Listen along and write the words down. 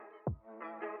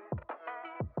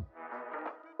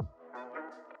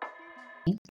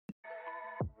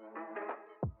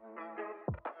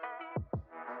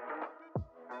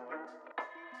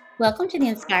Welcome to the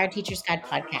Inspired Teacher's Guide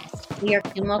podcast. We are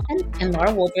Kim Wilkins and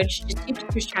Laura Woolridge, just two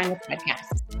teachers trying this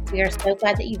podcast. We are so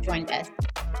glad that you've joined us.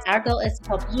 Our goal is to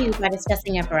help you by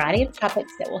discussing a variety of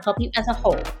topics that will help you as a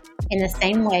whole. In the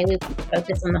same way, we want to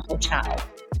focus on the whole child.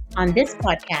 On this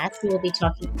podcast, we will be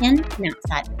talking in and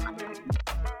outside the classroom.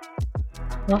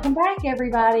 Welcome back,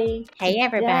 everybody. Hey,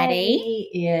 everybody.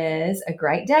 Today is a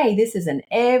great day. This is an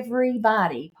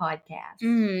everybody podcast.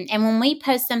 And when we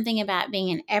post something about being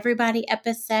an everybody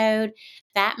episode,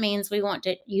 that means we want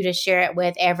you to share it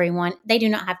with everyone. They do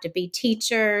not have to be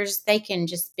teachers. They can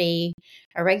just be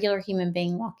a regular human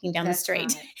being walking down the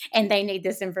street, right. And they need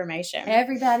this information.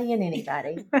 Everybody and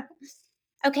anybody.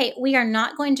 Okay, we are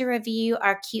not going to review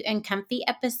our cute and comfy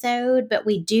episode, but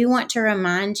we do want to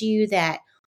remind you that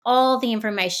all the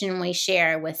information we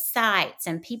share with sites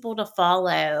and people to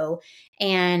follow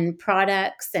and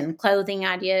products and clothing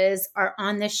ideas are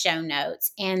on the show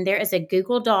notes. And there is a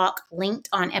Google Doc linked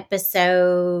on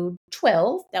episode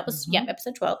 12. That was,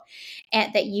 episode 12.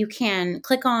 That you can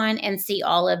click on and see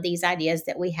all of these ideas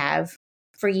that we have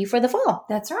for you for the fall.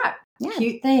 That's right. Yeah.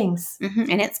 Cute things.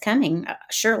 And it's coming,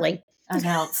 surely. I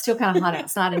know. It's still kind of hot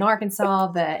outside in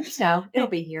Arkansas, but, it'll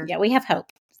be here. Yeah, we have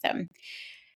hope. So.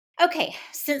 Okay,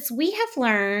 since we have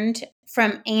learned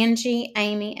from Angie,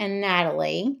 Amy, and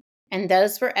Natalie, and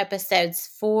those were episodes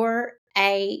 4,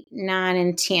 8, 9,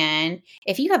 and 10,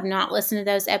 if you have not listened to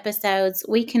those episodes,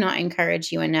 we cannot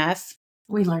encourage you enough.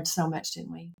 We learned so much,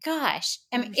 didn't we? Gosh,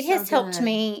 I mean, it has helped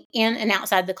me in and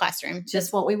outside the classroom.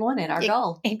 Just what we wanted, our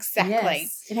goal. Exactly.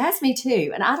 Yes, it has me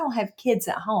too. And I don't have kids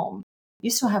at home.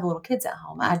 You still have little kids at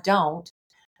home. I don't,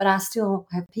 but I still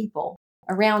have people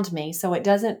around me. So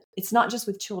it's not just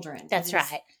with children. That's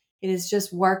right. It is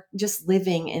just work, just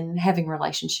living and having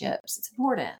relationships. It's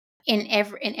important. In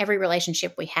every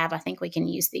relationship we have, I think we can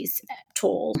use these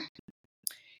tools.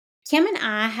 Kim and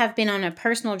I have been on a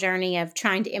personal journey of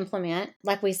trying to implement,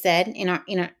 like we said, in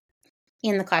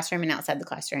the classroom and outside the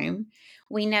classroom.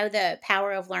 We know the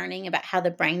power of learning about how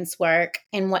the brains work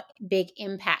and what big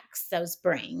impacts those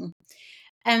bring.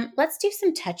 Let's do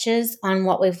some touches on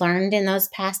what we've learned in those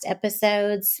past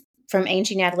episodes from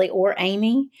Angie, Natalie, or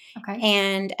Amy. Okay.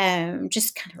 And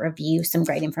just kind of review some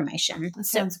great information. That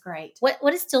sounds great.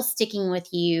 What is still sticking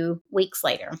with you weeks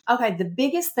later? Okay. The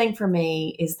biggest thing for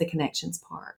me is the connections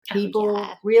part. People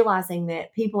realizing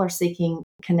that people are seeking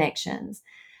connections.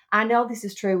 I know this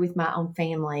is true with my own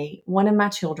family. One of my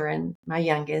children, my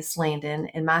youngest, Landon,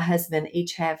 and my husband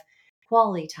each have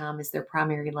quality time as their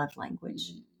primary love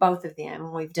language. Both of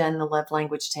them. We've done the love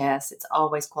language test. It's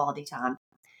always quality time.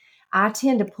 I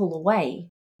tend to pull away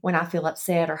when I feel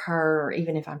upset or hurt, or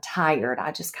even if I'm tired.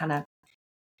 I just kind of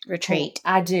retreat.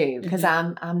 I do, because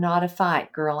I'm not a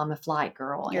fight girl. I'm a flight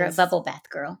girl. You're a bubble bath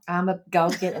girl. I'm a go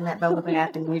get in that bubble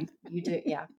bath, and you do.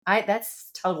 Yeah,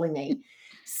 that's totally me.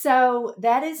 So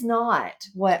that is not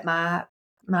what my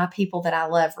people that I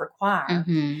love require.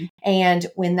 And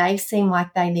when they seem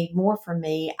like they need more from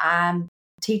me, I'm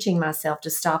teaching myself to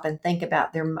stop and think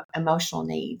about their emotional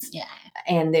needs. Yeah.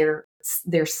 And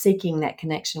they're seeking that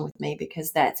connection with me,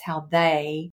 because that's how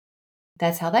they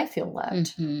feel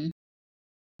loved. Yeah.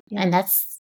 And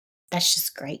that's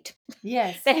just great.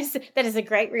 Yes. That is a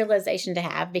great realization to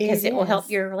have, because it will help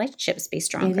your relationships be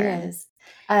stronger. It is.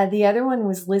 The other one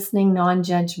was listening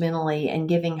non-judgmentally and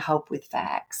giving hope with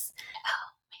facts.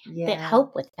 Oh, man. Yeah. That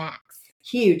hope with facts.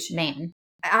 Huge. Man.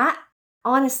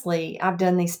 I've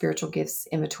done these spiritual gifts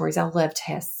inventories. I love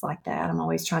tests like that. I'm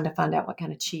always trying to find out what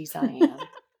kind of cheese I am.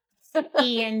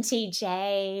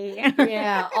 ENTJ.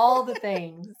 Yeah, all the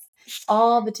things,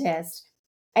 all the tests.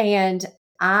 And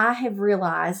I have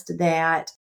realized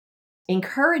that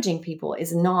encouraging people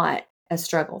is not a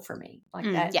struggle for me. Like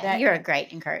that. Yeah, you're a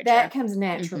great encourager. That comes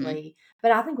naturally.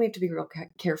 But I think we have to be real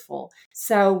careful.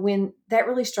 So when that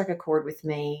really struck a chord with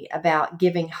me about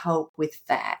giving hope with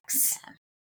facts.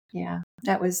 Yeah,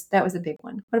 that was a big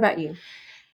one. What about you?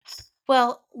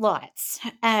 Well, lots.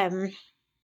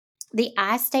 The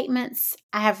I statements,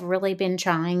 I have really been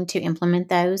trying to implement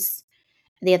those.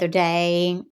 The other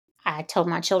day, I told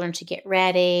my children to get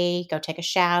ready, go take a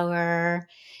shower,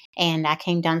 and I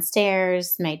came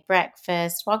downstairs, made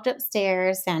breakfast, walked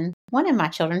upstairs, and one of my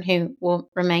children, who will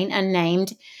remain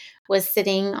unnamed, was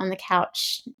sitting on the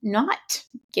couch not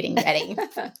getting ready.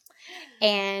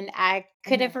 And I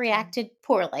could have reacted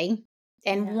poorly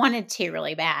and wanted to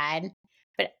really bad.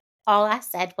 But all I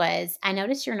said was, I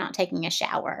noticed you're not taking a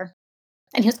shower.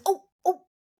 And he was, oh,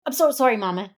 I'm so sorry,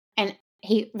 Mama. And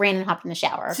he ran and hopped in the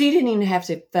shower. So you didn't even have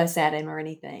to fuss at him or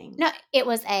anything? No, it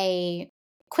was a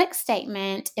quick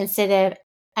statement instead of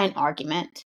an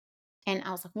argument. And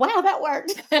I was like, wow, that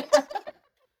worked.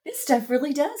 This stuff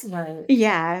really does work.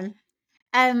 Yeah.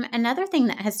 Another thing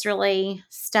that has really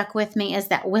stuck with me is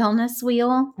that wellness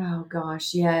wheel. Oh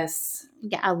gosh, yes.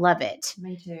 Yeah, I love it.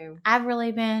 Me too. I've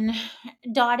really been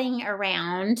dotting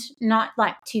around, not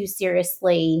like too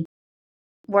seriously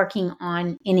working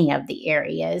on any of the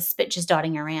areas, but just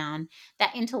dotting around.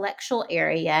 That intellectual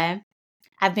area,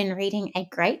 I've been reading a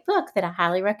great book that I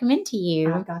highly recommend to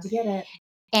you. I've got to get it.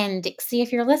 And Dixie,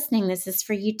 if you're listening, this is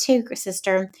for you too,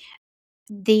 sister.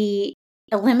 The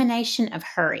Elimination of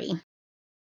Hurry.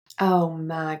 Oh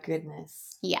my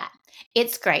goodness. Yeah,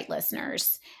 it's great,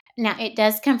 listeners. Now, it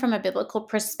does come from a biblical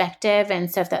perspective. And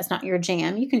so if that's not your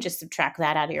jam, you can just subtract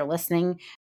that out of your listening.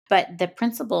 But the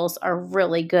principles are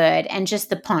really good and just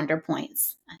the ponder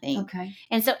points, I think. Okay.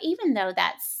 And so even though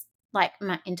that's like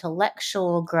my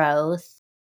intellectual growth,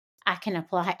 I can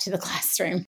apply it to the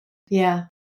classroom. Yeah.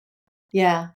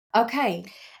 Yeah. Okay.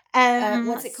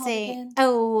 What's it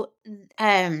called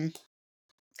again?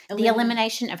 The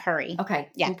Elimination of Hurry. Okay.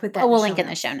 Yeah. We'll put that we'll link in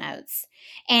the show notes.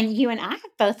 And you and I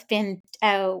have both been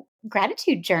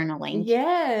gratitude journaling.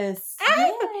 Yes.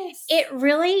 Yes. It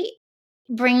really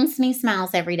brings me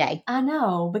smiles every day. I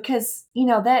know, because,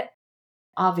 that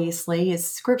obviously is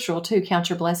scriptural too. Count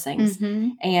your blessings. Mm-hmm.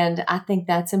 And I think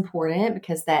that's important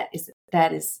because that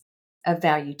is of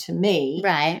value to me.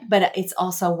 Right. But it's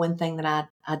also one thing that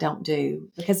I don't do,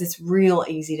 because it's real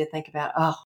easy to think about,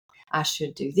 oh, I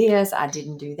should do this. I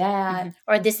didn't do that. Mm-hmm.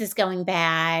 Or this is going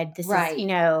bad. This right.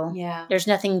 is, yeah. There's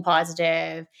nothing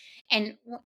positive. And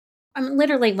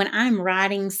literally when I'm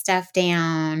writing stuff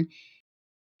down,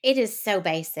 it is so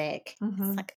basic. Mm-hmm.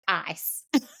 It's like ice.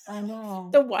 I know.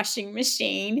 The washing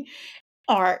machine,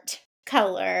 art,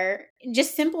 color,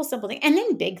 just simple things. And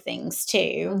then big things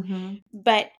too. Mm-hmm.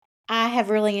 But I have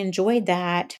really enjoyed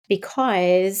that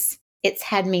because it's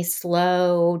had me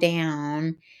slow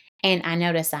down and I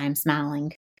notice I'm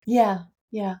smiling. Yeah.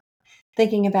 Yeah.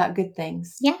 Thinking about good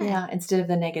things. Yeah. Yeah. Instead of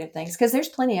the negative things. Because there's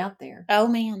plenty out there. Oh,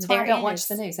 man. That's why I don't watch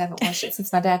the news. I haven't watched it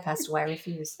since my dad passed away. I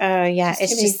refuse. Oh, yeah.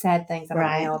 It's too many sad things. I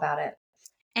don't know about it.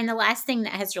 And the last thing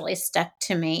that has really stuck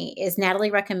to me is Natalie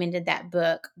recommended that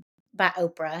book by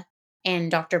Oprah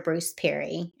and Dr. Bruce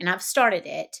Perry. And I've started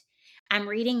it. I'm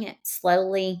reading it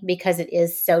slowly because it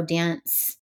is so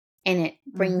dense and it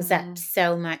brings up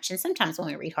so much. And sometimes when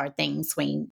we read hard things,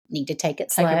 we need to take it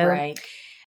slow. Take a break.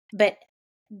 But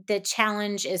the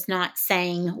challenge is not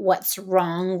saying what's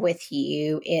wrong with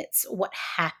you. It's what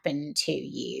happened to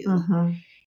you. Mm-hmm.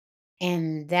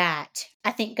 And that,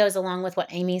 I think, goes along with what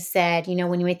Amy said.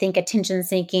 When you think attention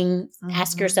seeking,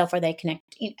 ask yourself, are they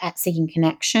seeking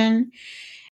connection?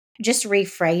 Just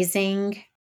rephrasing,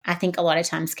 I think a lot of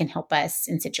times can help us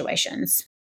in situations.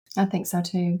 I think so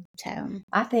too. So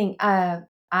I think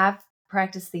I've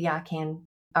practiced the I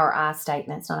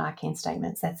statements, not I can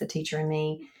statements. That's the teacher in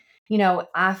me.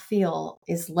 I feel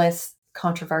is less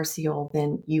controversial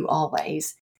than you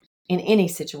always in any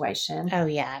situation. Oh,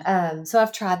 yeah. So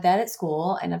I've tried that at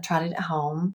school and I've tried it at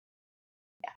home.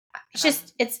 It's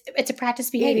just, it's a practice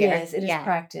behavior. It is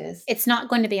practice. It's not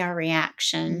going to be our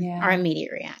reaction, our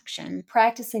immediate reaction.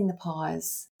 Practicing the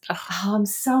pause. Oh, I'm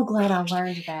so glad I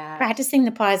learned that. Practicing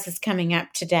the pause is coming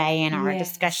up today in our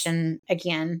discussion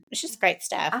again. It's just great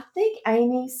stuff. I think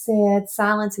Amy said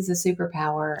silence is a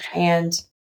superpower. And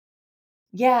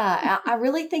yeah, I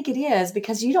really think it is,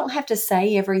 because you don't have to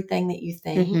say everything that you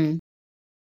think. Mm-hmm.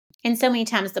 And so many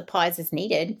times the pause is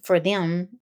needed for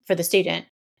the student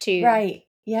to right.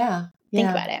 Yeah. think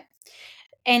about it.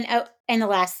 And the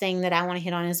last thing that I want to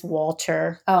hit on is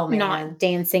Walter. Oh, man. Not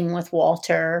dancing with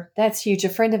Walter. That's huge. A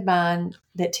friend of mine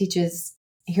that teaches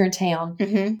here in town,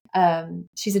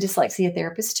 she's a dyslexia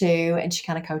therapist too, and she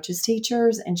kind of coaches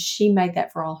teachers, and she made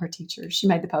that for all her teachers. She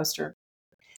made the poster.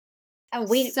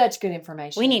 Such good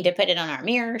information. We need to put it on our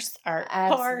mirrors, our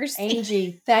cars.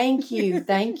 Angie, thank you.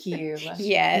 Thank you. Yes.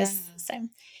 Yeah. So,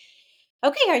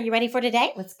 okay, are you ready for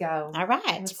today? Let's go. All right.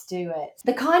 Let's do it.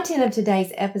 The content of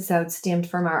today's episode stemmed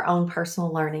from our own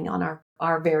personal learning on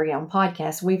our very own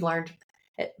podcast. We've learned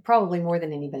probably more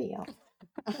than anybody else.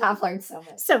 I've learned so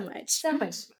much. So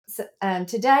much. So,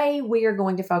 today, we are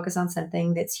going to focus on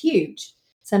something that's huge,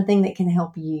 something that can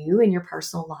help you in your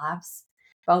personal lives,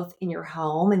 both in your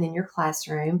home and in your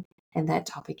classroom. And that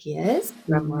topic is,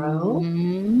 drumroll,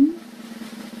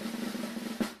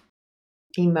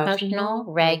 emotional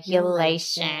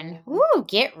regulation. Ooh,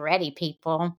 get ready,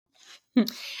 people.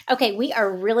 Okay, we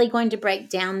are really going to break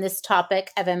down this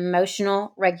topic of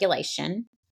emotional regulation.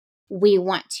 We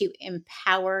want to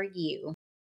empower you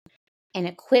and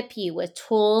equip you with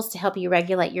tools to help you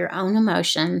regulate your own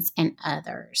emotions and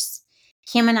others.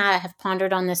 Kim and I have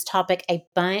pondered on this topic a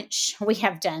bunch. We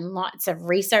have done lots of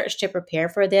research to prepare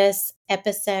for this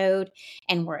episode,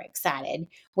 and we're excited.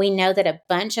 We know that a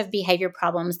bunch of behavior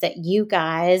problems that you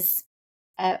guys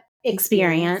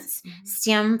experience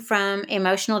stem from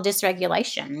emotional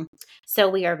dysregulation. So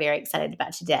we are very excited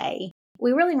about today.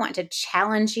 We really want to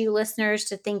challenge you listeners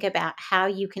to think about how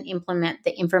you can implement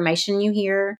the information you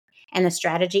hear and the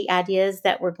strategy ideas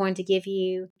that we're going to give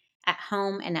you at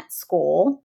home and at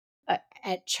school,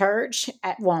 at church,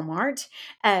 at Walmart,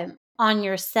 on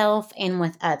yourself and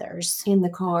with others. In the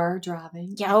car,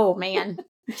 driving. Oh, man.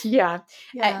 Yeah.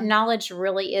 Knowledge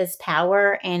really is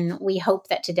power, and we hope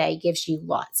that today gives you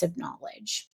lots of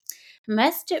knowledge.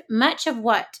 Much of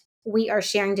what we are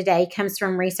sharing today comes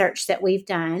from research that we've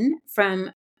done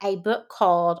from a book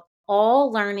called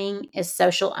All Learning is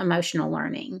Social Emotional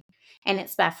Learning, and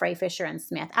it's by Frey, Fisher, and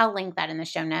Smith. I'll link that in the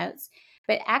show notes.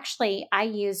 But actually, I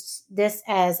used this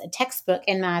as a textbook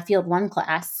in my Field 1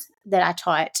 class that I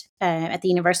taught at the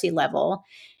university level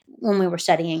when we were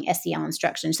studying SEL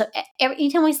instruction. So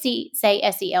anytime we say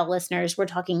SEL, listeners, we're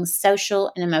talking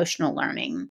social and emotional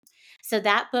learning. So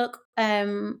that book,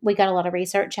 we got a lot of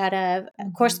research out of.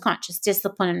 Of course, Conscious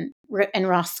Discipline and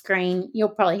Ross Greene. You'll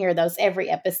probably hear those every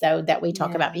episode that we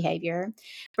talk about behavior.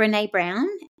 Brene Brown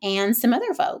and some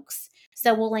other folks.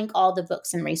 So we'll link all the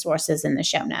books and resources in the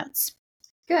show notes.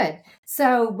 Good.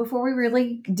 So before we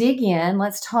really dig in,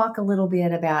 let's talk a little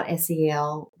bit about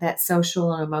SEL, that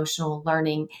social and emotional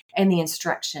learning, and the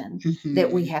instruction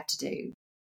that we have to do.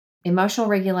 Emotional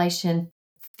regulation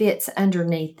fits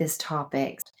underneath this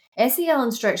topic. SEL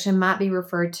instruction might be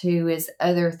referred to as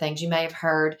other things. You may have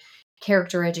heard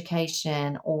character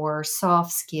education or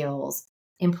soft skills,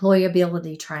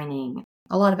 employability training,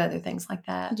 a lot of other things like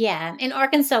that. Yeah. In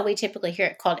Arkansas, we typically hear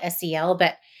it called SEL,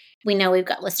 but we know we've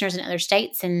got listeners in other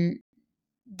states, and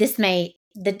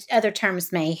the other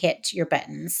terms may hit your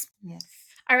buttons. Yes.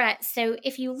 All right. So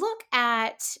if you look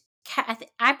at,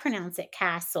 I pronounce it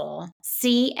CASEL,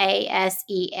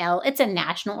 CASEL. It's a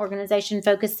national organization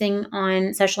focusing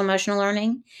on social emotional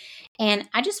learning. And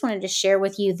I just wanted to share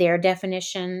with you their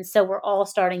definition, so we're all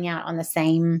starting out on the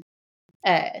same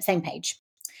page.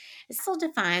 CASEL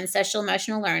defines social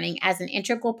emotional learning as an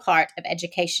integral part of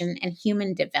education and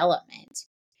human development.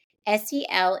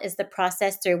 SEL is the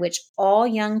process through which all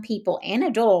young people and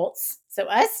adults, so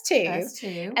us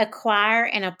too, acquire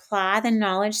and apply the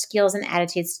knowledge, skills, and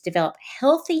attitudes to develop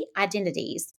healthy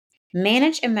identities,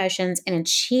 manage emotions, and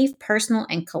achieve personal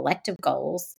and collective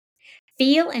goals,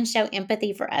 feel and show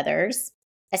empathy for others,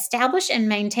 establish and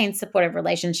maintain supportive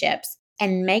relationships,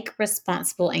 and make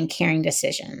responsible and caring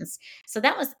decisions. So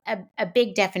that was a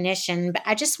big definition, but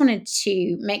I just wanted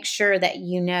to make sure that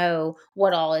you know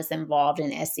what all is involved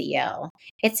in SEL.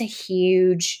 It's a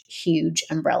huge, huge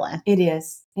umbrella. It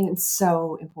is. And it's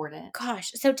so important.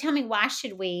 Gosh. So tell me, why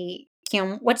should we,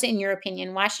 Kim, what's in your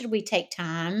opinion? Why should we take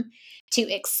time to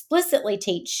explicitly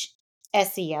teach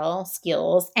SEL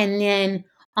skills and then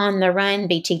on the run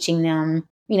be teaching them,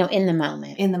 in the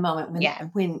moment? In the moment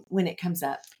when it comes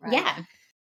up. Right?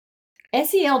 Yeah.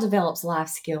 SEL develops life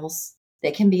skills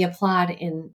that can be applied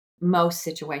in most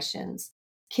situations.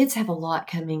 Kids have a lot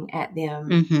coming at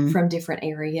them from different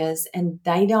areas, and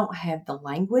they don't have the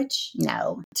language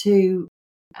to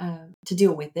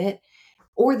deal with it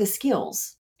or the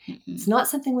skills. It's not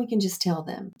something we can just tell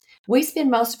them. We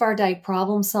spend most of our day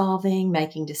problem solving,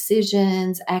 making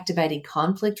decisions, activating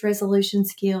conflict resolution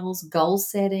skills, goal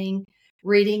setting,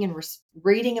 reading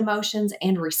emotions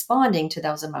and responding to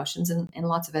those emotions, and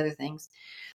lots of other things.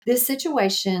 These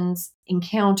situations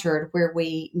encountered where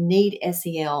we need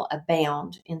SEL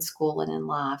abound in school and in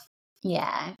life.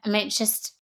 Yeah. I mean, it's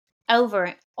just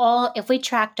if we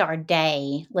tracked our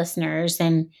day, listeners,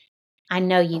 and I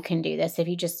know you can do this if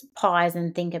you just pause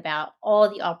and think about all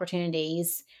the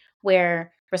opportunities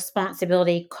where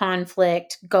responsibility,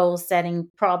 conflict, goal setting,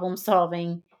 problem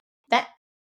solving, that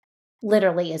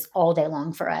literally is all day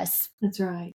long for us. That's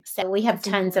right. So we have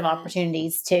tons of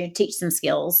opportunities to teach some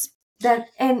skills.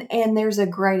 And there's a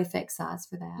great effect size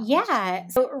for that. Yeah.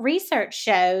 So research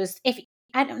shows,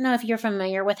 I don't know if you're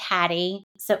familiar with Hattie,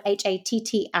 so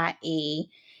Hattie.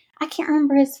 I can't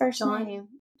remember his first name.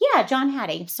 Yeah, John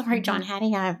Hattie. Sorry, John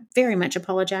Hattie. I very much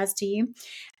apologize to you.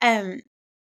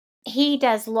 He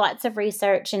does lots of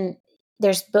research, and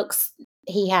there's books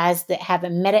he has that have a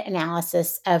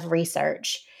meta-analysis of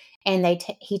research, and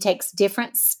he takes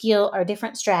different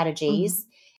different strategies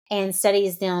and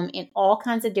studies them in all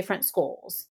kinds of different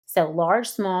schools. So large,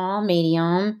 small,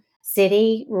 medium,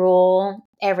 city, rural,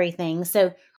 everything.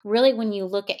 So really, when you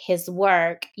look at his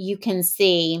work, you can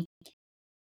see,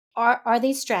 are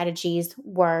these strategies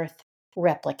worth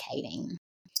replicating.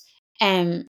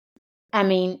 I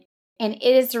mean, and it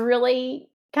is really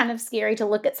kind of scary to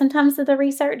look at sometimes of the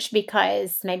research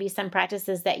because maybe some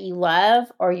practices that you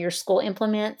love or your school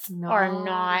implements are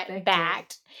not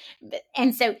backed.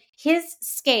 And so his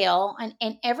scale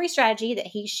and every strategy that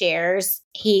he shares,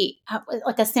 he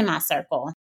like a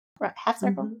semicircle, right, half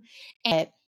circle. Mm-hmm. And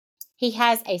he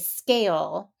has a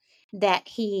scale that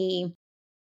he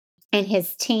and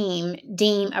his team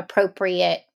deem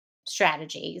appropriate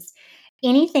strategies.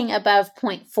 Anything above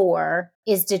 0.4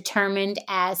 is determined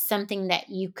as something that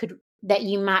you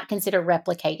might consider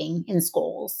replicating in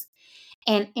schools.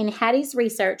 And in Hattie's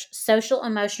research, social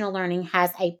emotional learning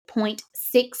has a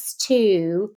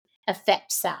 0.62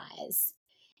 effect size.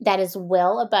 That is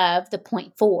well above the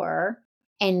 0.4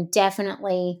 and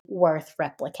definitely worth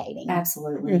replicating.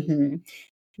 Absolutely. Mm-hmm.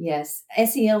 Yes.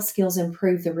 SEL skills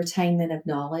improve the retainment of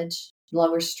knowledge,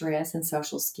 lower stress, and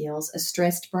social skills. A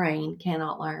stressed brain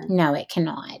cannot learn. No, it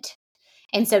cannot.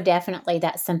 And so definitely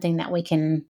that's something that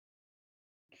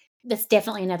that's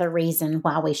definitely another reason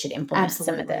why we should implement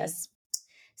some of this.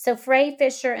 So Frey,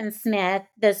 Fisher, and Smith,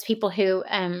 those people who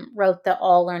wrote the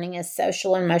All Learning is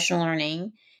Social and Emotional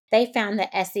Learning, they found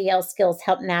that SEL skills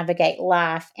help navigate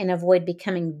life and avoid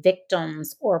becoming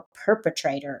victims or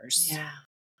perpetrators. Yeah.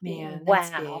 Man,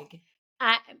 that's big.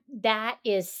 That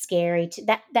is scary.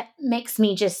 That makes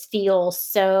me just feel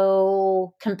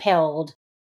so compelled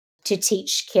to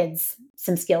teach kids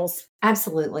some skills.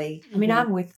 Absolutely. Mm-hmm. I mean,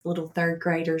 I'm with little third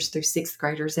graders through sixth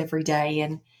graders every day,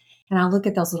 and I look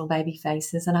at those little baby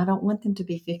faces, and I don't want them to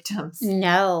be victims.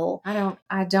 No,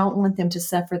 I don't want them to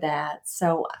suffer that.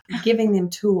 So, giving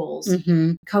them tools,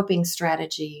 mm-hmm. coping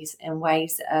strategies, and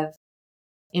ways of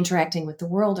interacting with the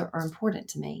world are important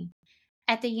to me.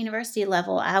 At the university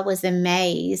level, I was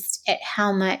amazed at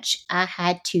how much I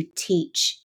had to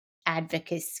teach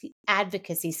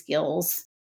advocacy skills.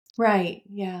 Right.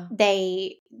 Yeah.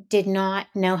 They did not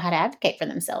know how to advocate for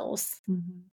themselves.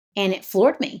 Mm-hmm. And it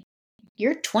floored me.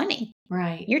 You're 20.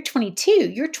 Right. You're 22.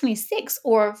 You're 26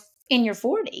 or in your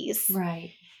 40s.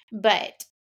 Right. But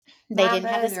they didn't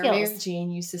have the skills. Mary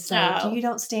Jean used to say, if you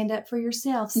don't stand up for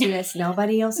yourself, sis,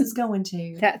 nobody else is going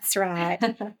to. That's right.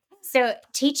 So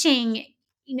teaching,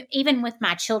 even with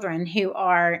my children who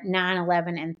are 9,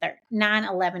 11, and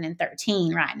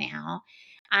 13 right now,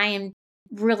 I am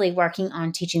really working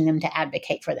on teaching them to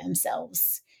advocate for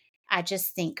themselves. I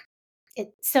just think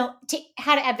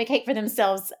how to advocate for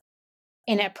themselves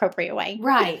in an appropriate way.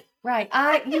 Right, right.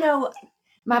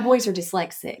 My boys are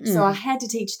dyslexic, so I had to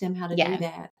teach them how to do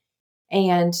that.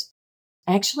 And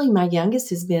actually, my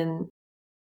youngest has been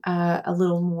a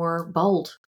little more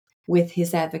bold with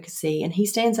his advocacy, and he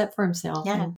stands up for himself.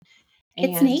 Yeah.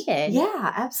 It's needed.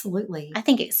 Yeah, absolutely. I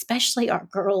think especially our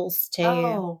girls, too.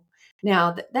 Oh,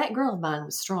 now that girl of mine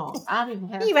was strong. I didn't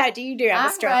have. You do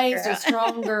have a strong girl. I raised a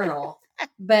strong girl.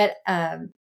 But, I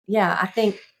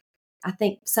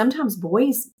think sometimes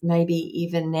boys, maybe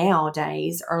even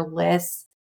nowadays, are less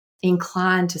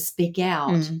inclined to speak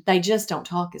out. Mm-hmm. They just don't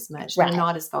talk as much. Right. They're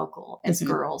not as vocal as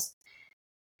girls.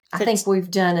 So I think we've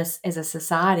done as a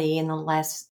society in the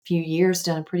last few years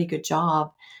done a pretty good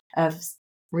job of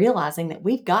realizing that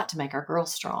we've got to make our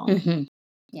girls strong. Mm-hmm.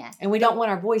 Yeah. And we don't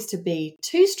want our boys to be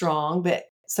too strong, but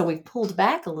so we've pulled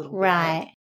back a little bit.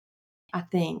 Right. I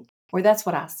think. Or that's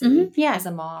what I see as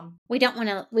a mom. We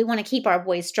want to keep our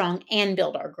boys strong and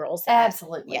build our girls up.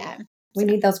 Absolutely. Yeah. We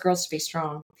need those girls to be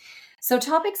strong. So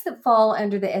topics that fall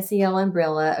under the SEL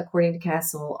umbrella, according to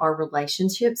Castle, are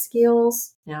relationship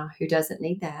skills. Now, who doesn't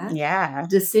need that? Yeah.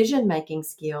 Decision-making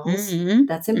skills. Mm-hmm.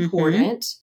 That's important.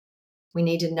 Mm-hmm. We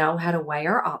need to know how to weigh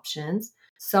our options.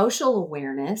 Social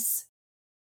awareness,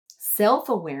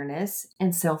 self-awareness,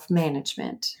 and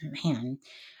self-management. Man.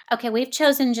 Okay, we've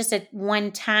chosen just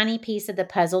one tiny piece of the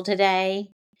puzzle today.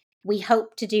 We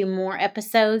hope to do more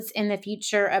episodes in the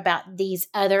future about these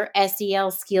other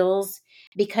SEL skills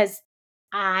because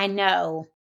I know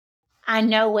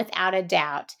without a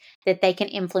doubt that they can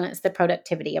influence the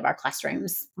productivity of our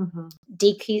classrooms. Mm-hmm.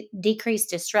 Decrease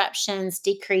disruptions,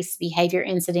 decrease behavior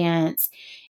incidents,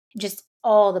 just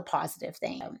all the positive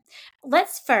things.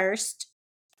 Let's first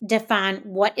define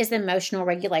what is emotional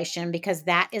regulation because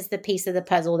that is the piece of the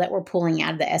puzzle that we're pulling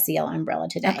out of the SEL umbrella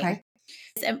today. Okay.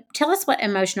 So tell us what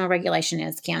emotional regulation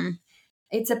is, Kim.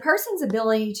 It's a person's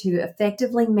ability to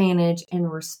effectively manage and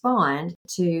respond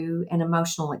to an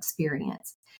emotional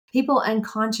experience. People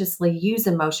unconsciously use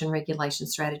emotion regulation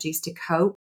strategies to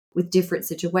cope with different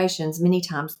situations many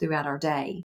times throughout our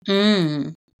day.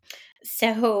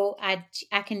 So I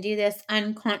can do this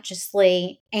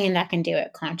unconsciously and I can do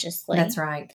it consciously. That's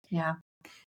right. Yeah.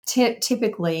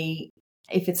 Typically,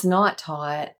 if it's not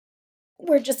taught,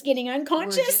 we're just getting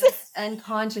unconscious. We're just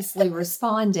unconsciously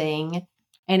responding,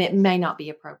 and it may not be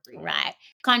appropriate. Right.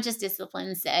 Conscious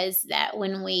discipline says that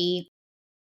when we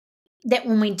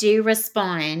do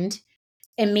respond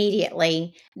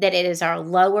immediately, that it is our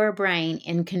lower brain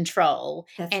in control.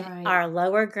 That's and right. Our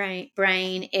lower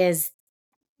brain is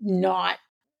not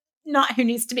who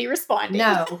needs to be responding.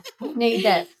 No, we need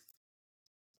that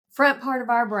front part of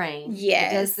our brain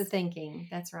that does the Yes. thinking.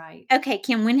 That's right. Okay,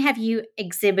 Kim, when have you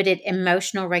exhibited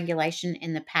emotional regulation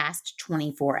in the past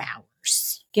 24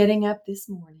 hours? Getting up this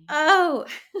morning. Oh,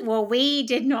 well, we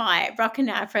did not. Brock and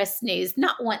I pressed snooze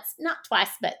not once, not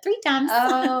twice, but 3 times.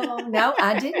 Oh, no,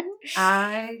 I didn't.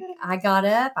 I got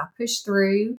up. I pushed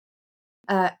through.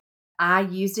 I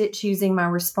used it choosing my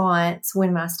response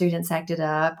when my students acted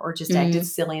up or just acted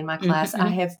silly in my class. I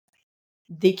have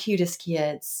the cutest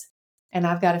kids, and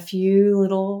I've got a few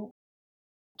little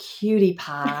cutie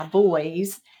pie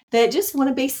boys that just want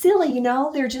to be silly.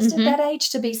 They're just at that age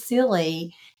to be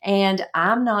silly, and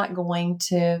I'm not going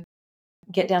to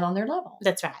get down on their level.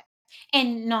 That's right.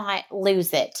 And not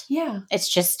lose it. Yeah. It's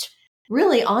just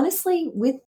really, honestly,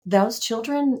 with those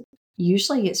children,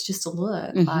 usually it's just a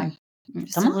look, like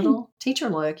just a little teacher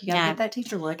look. You got to get that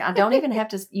teacher look. I don't even have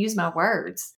to use my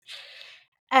words.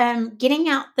 Getting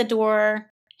out the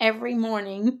door every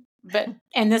morning,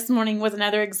 and this morning was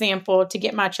another example to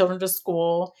get my children to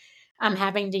school. I'm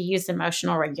having to use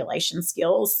emotional regulation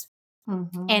skills.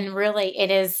 And really,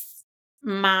 it is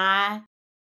my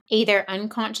either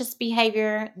unconscious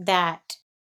behavior that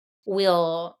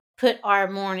will put our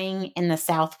morning in the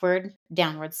southward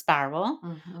downward spiral,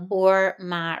 or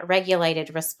my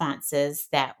regulated responses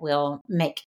that will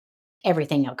make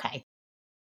everything okay.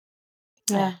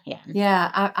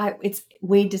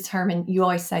 We determine. You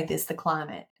always say this: the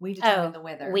climate. We determine the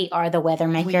weather. We are the weather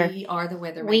maker. We are the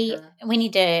weather maker. We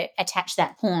need to attach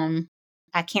that poem.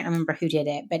 I can't remember who did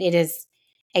it, but it is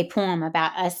a poem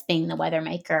about us being the weather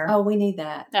maker. Oh, we need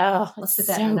that. Oh, let's put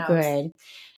that in the notes.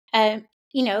 Good.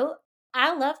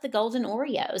 I love the golden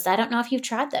Oreos. I don't know if you've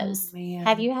tried those. Oh, man.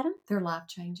 Have you had them? They're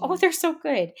life-changing. Oh, they're so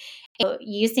good.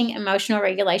 Using emotional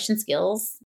regulation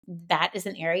skills, that is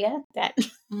an area that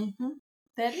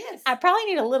that is. I probably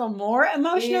need a little more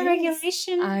emotional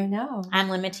regulation. I know. I'm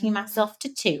limiting myself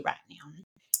to 2 right now.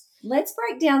 Let's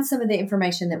break down some of the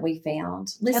information that we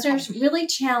found. Listeners, really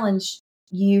challenge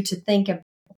you to think of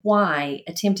why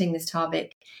attempting this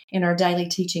topic in our daily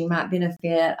teaching might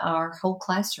benefit our whole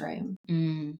classroom.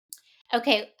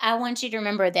 Okay, I want you to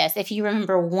remember this. If you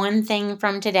remember one thing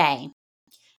from today,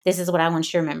 this is what I want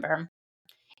you to remember,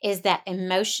 is that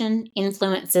emotion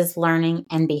influences learning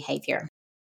and behavior.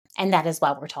 And that is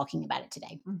why we're talking about it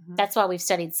today. That's why we've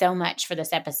studied so much for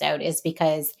this episode, is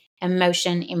because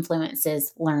emotion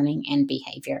influences learning and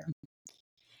behavior.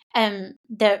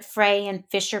 The Frey and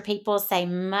Fisher people say,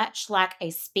 much like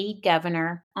a speed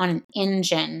governor on an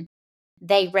engine,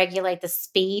 they regulate the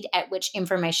speed at which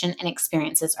information and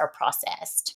experiences are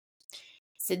processed.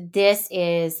 So this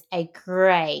is a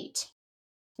great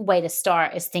way to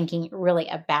start, is thinking really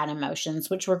about emotions,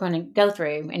 which we're going to go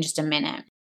through in just a minute.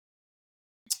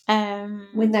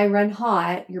 When they run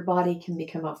hot, your body can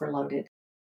become overloaded,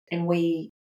 and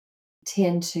we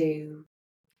tend to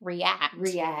react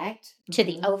to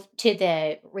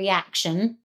the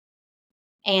reaction.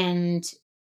 And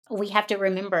we have to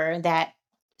remember that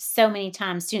so many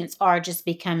times students are just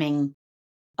becoming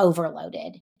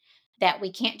overloaded, that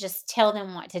we can't just tell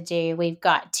them what to do. We've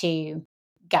got to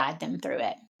guide them through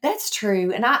it. That's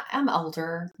true. And I'm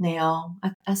older now.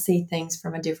 I see things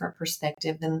from a different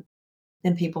perspective than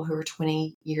people who are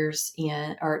 20 years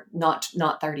in, or not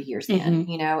 30 years in,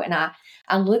 and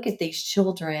I look at these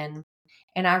children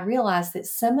and I realize that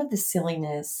some of the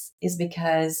silliness is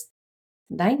because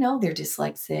they know they're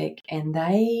dyslexic and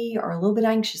they are a little bit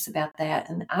anxious about that.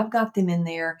 And I've got them in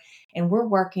there and we're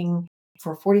working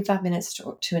for 45 minutes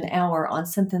to an hour on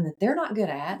something that they're not good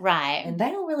at. Right. And they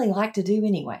don't really like to do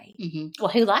anyway. Well,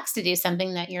 who likes to do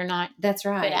something that you're not That's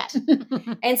right. good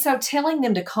at? And so telling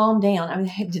them to calm down, I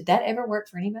mean, did that ever work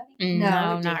for anybody?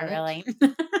 No, not really.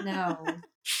 No.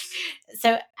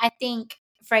 So I think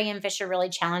Frey and Fisher really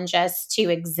challenge us to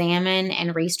examine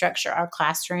and restructure our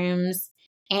classrooms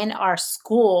and our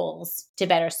schools to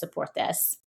better support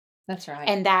this. That's right.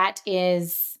 And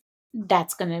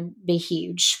that's going to be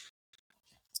huge.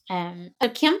 So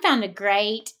Kim found a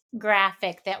great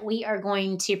graphic that we are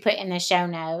going to put in the show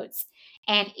notes,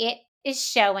 and it is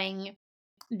showing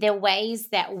the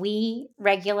ways that we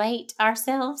regulate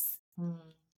ourselves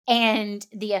and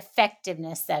the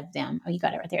effectiveness of them. Oh, you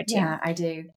got it right there too. Yeah, I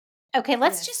do. Okay,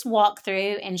 let's just walk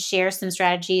through and share some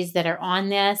strategies that are on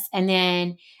this, and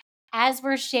then as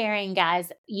we're sharing,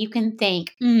 guys, you can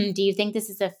think, do you think this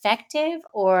is effective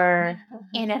or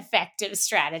ineffective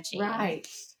strategy? Right.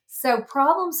 So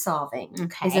problem solving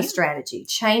is a strategy.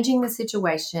 Changing the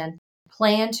situation,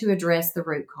 plan to address the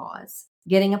root cause,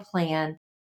 getting a plan,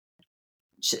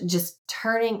 just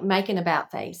making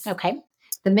about face. Okay.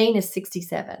 The mean is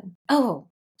 67. Oh,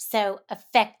 so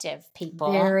effective,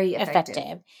 people. Very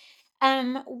effective.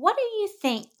 What do you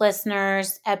think,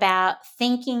 listeners, about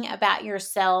thinking about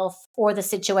yourself or the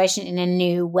situation in a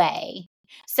new way?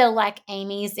 So, like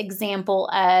Amy's example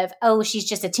of, she's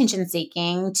just attention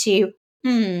seeking, to,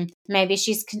 maybe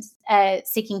she's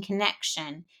seeking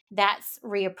connection. That's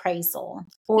reappraisal.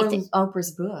 Or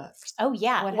Oprah's book. Oh,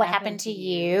 yeah. What happened to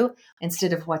you?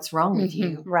 Instead of what's wrong with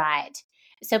you. Right.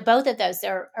 So both of those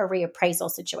are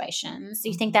reappraisal situations. Do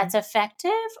you think that's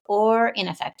effective or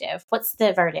ineffective? What's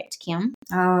the verdict, Kim?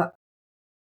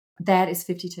 That is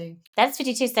 52. That's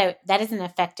 52. So that is an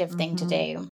effective thing to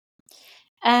do.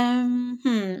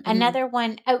 Another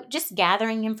one, just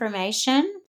gathering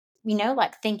information.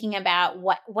 Like thinking about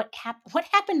what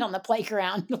happened on the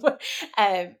playground, or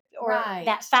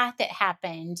that fight that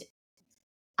happened.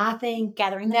 I think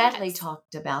gathering Natalie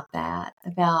talked about that,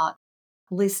 about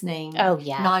listening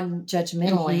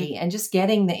non-judgmentally and just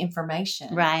getting the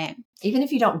information. Right. Even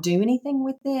if you don't do anything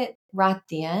with it right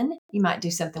then, you might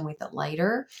do something with it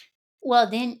later. Well,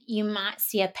 then you might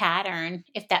see a pattern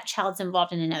if that child's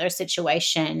involved in another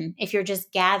situation. If you're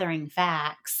just gathering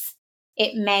facts,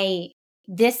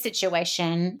 this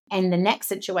situation and the next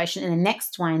situation and the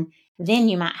next one, then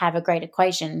you might have a great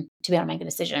equation to be able to make a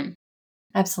decision.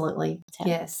 Absolutely. So,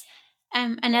 yes.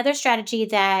 Another strategy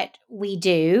that we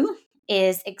do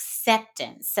is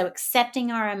acceptance. So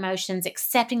accepting our emotions,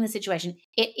 accepting the situation.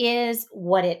 It is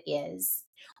what it is.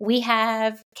 We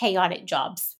have chaotic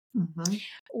jobs. Mm-hmm.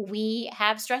 We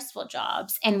have stressful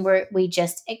jobs, and we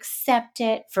just accept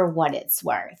it for what it's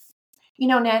worth.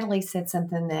 Natalie said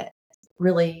something that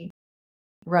really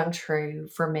rung true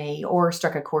for me, or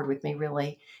struck a chord with me,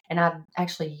 really, and I've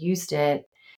actually used it.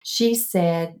 She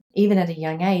said, even at a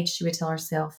young age, she would tell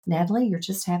herself, Natalie, you're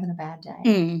just having a bad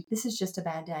day. This is just a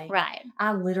bad day. Right.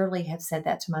 I literally have said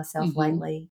that to myself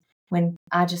lately. When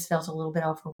I just felt a little bit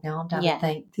overwhelmed, I would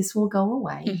think, this will go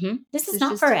away. This is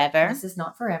not forever. This is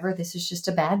not forever. This is just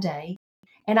a bad day.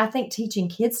 And I think teaching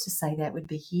kids to say that would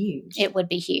be huge. It would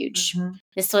be huge.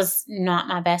 This was not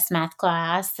my best math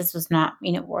class. This was not,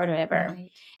 whatever.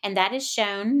 Right. And that is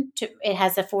shown it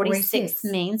has a 46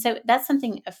 mean. So that's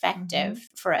something effective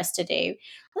for us to do.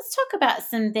 Let's talk about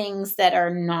some things that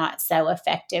are not so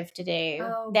effective to do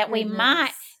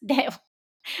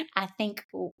I think,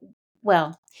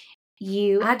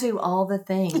 I do all the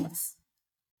things.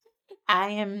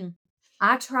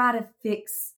 I try to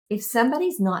fix. If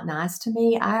somebody's not nice to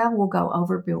me, I will go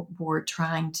overboard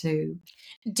trying to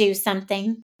do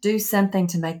something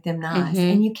to make them nice.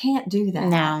 And you can't do that.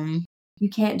 No. You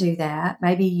can't do that.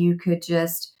 Maybe you could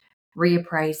just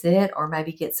reappraise it, or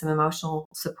maybe get some emotional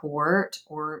support,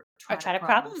 or try to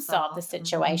problem solve the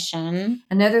situation.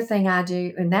 Another thing I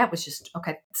do, and that was just,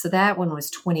 so that one was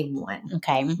 21.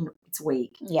 Okay. It's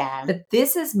weak. Yeah. But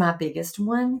this is my biggest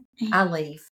one. I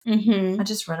leave. I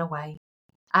just run away.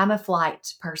 I'm a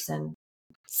flight person.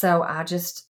 So I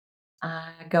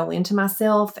go into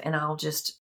myself, and I'll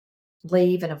just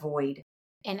leave and avoid.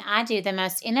 And I do the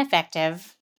most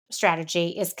ineffective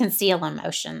strategy is conceal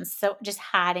emotions. So just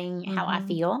hiding how I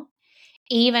feel.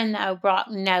 Even though Brock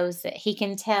knows that he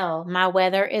can tell my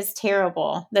weather is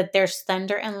terrible, that there's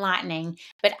thunder and lightning,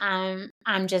 but I'm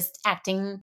just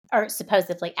acting, or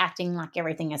supposedly acting, like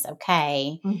everything is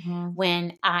okay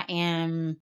when I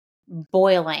am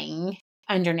boiling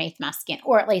underneath my skin,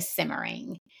 or at least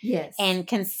simmering. Yes. And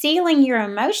concealing your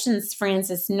emotions, friends,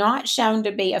 is not shown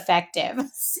to be effective.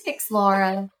 6,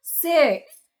 Laura. 6.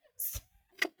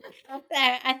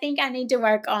 I think I need to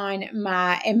work on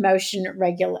my emotional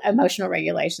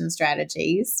regulation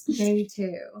strategies. Me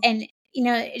too. And,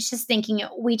 it's just thinking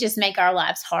we just make our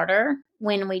lives harder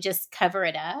when we just cover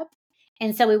it up.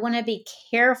 And so we want to be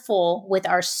careful with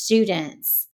our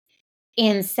students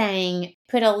in saying,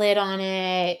 put a lid on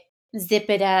it, zip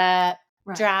it up,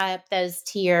 dry up those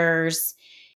tears,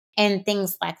 and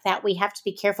things like that. We have to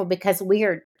be careful, because we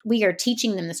are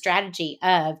teaching them the strategy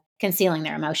of concealing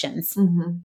their emotions.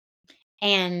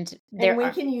 And we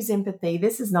can use empathy.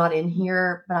 This is not in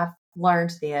here, but I've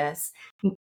learned this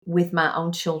with my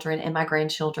own children and my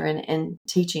grandchildren, and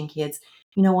teaching kids.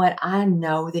 You know what? I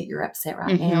know that you're upset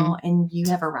right now, and you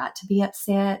have a right to be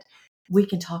upset. We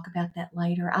can talk about that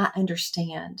later. I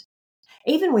understand.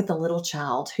 Even with a little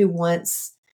child who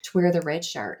wants to wear the red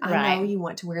shirt. Right. I know you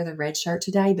want to wear the red shirt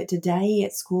today, but today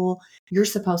at school, you're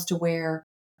supposed to wear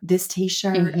this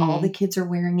t-shirt. All the kids are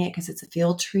wearing it because it's a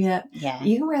field trip. Yeah.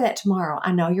 You can wear that tomorrow.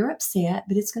 I know you're upset,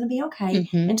 but it's going to be okay.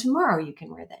 And tomorrow you can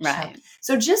wear that shirt.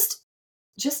 So just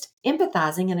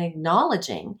empathizing and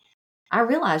acknowledging, I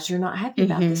realize you're not happy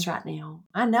about this right now.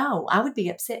 I know. I would be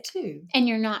upset too. And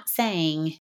you're not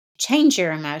saying change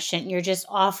your emotion. You're just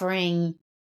offering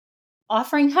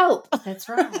hope. That's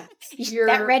right.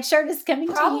 That red shirt is coming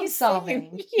to you. Problem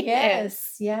solving.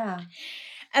 Yes. Yeah.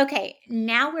 Okay,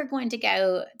 now we're going to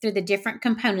go through the different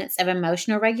components of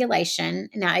emotional regulation.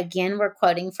 Now, again, we're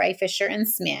quoting Frey, Fisher, and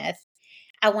Smith.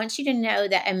 I want you to know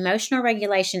that emotional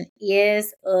regulation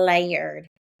is layered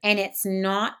and it's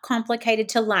not complicated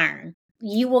to learn.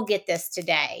 You will get this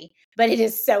today, but it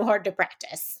is so hard to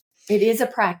practice. It is a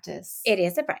practice. It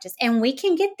is a practice. And we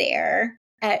can get there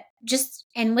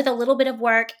and with a little bit of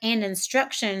work and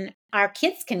instruction, our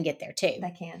kids can get there too.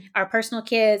 They can. Our personal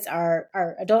kids, our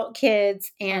adult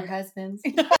kids, and our husbands.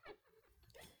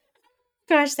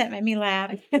 Gosh, that made me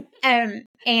laugh. And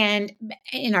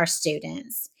in our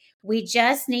students. We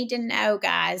just need to know,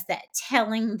 guys, that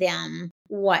telling them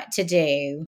what to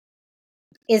do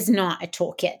is not a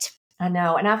toolkit. I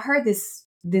know. And I've heard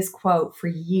this quote for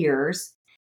years.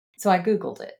 So I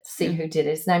Googled it to see who did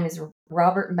it. His name is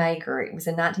Robert Mager. It was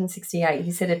in 1968.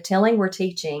 He said, if telling were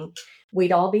teaching,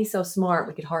 we'd all be so smart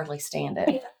we could hardly stand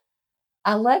it.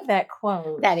 I love that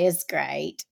quote. That is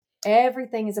great.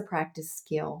 Everything is a practice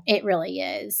skill. It really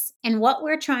is. And what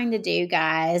we're trying to do,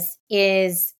 guys,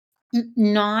 is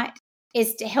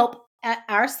to help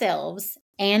ourselves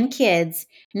and kids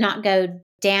not go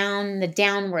down the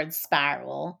downward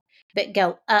spiral, but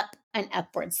go up an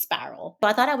upward spiral. So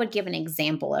I thought I would give an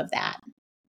example of that.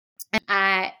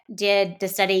 I did the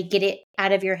study Get It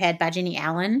Out of Your Head by Jenny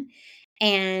Allen.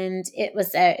 And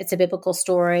it's a biblical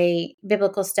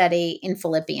study in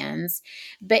Philippians,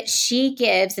 but she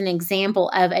gives an example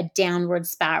of a downward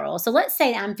spiral. So let's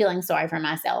say I'm feeling sorry for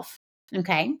myself.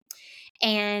 Okay.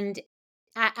 And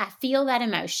I feel that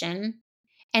emotion.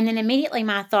 And then immediately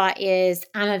my thought is,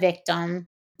 I'm a victim,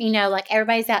 like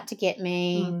everybody's out to get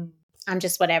me. I'm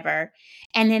just whatever.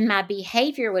 And then my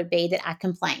behavior would be that I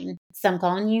complain. So I'm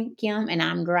calling you, Kim, and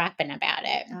I'm griping about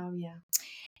it. Oh, yeah.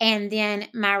 And then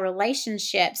my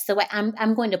relationships, so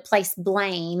I'm going to place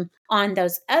blame on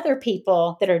those other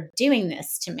people that are doing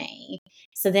this to me.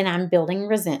 So then I'm building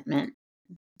resentment.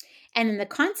 And then the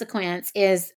consequence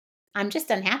is I'm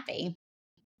just unhappy.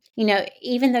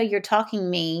 Even though you're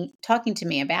talking to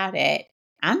me about it,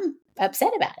 I'm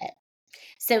upset about it.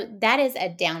 So that is a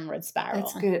downward spiral.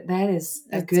 That's good. That is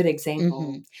a good example.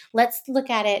 Mm-hmm. Let's look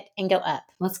at it and go up.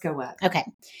 Let's go up. Okay.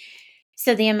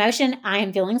 So the emotion, I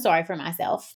am feeling sorry for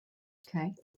myself.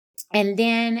 Okay. And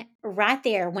then right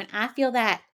there, when I feel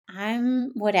that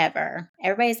I'm whatever,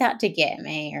 everybody's out to get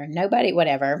me or nobody,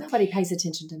 whatever. Nobody pays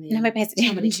attention to me. Nobody pays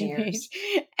attention Nobody to cares.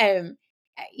 me.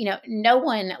 No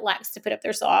one likes to put up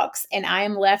their socks and I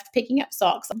am left picking up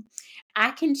socks. I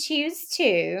can choose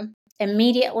to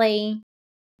immediately,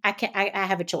 I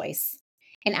have a choice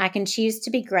and I can choose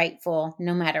to be grateful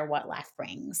no matter what life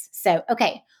brings. So,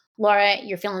 okay, Laura,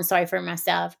 you're feeling sorry for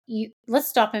myself. Let's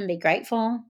stop and be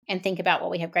grateful and think about what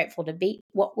we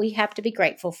have to be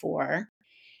grateful for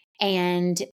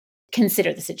and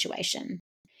consider the situation.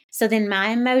 So then my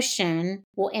emotion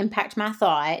will impact my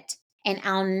thought and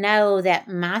I'll know that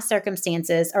my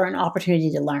circumstances are an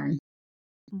opportunity to learn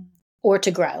or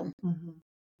to grow. Mm-hmm.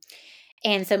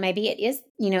 And so maybe it is,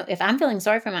 if I'm feeling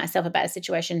sorry for myself about a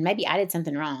situation, maybe I did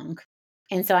something wrong.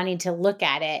 And so I need to look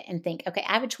at it and think, okay,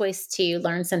 I have a choice to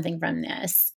learn something from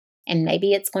this. And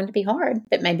maybe it's going to be hard,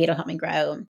 but maybe it'll help me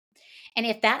grow. And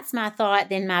if that's my thought,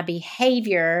 then my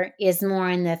behavior is more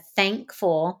in the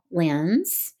thankful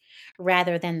lens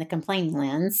rather than the complaining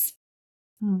lens.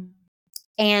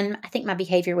 And I think my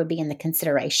behavior would be in the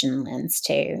consideration lens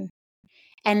too.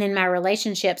 And then my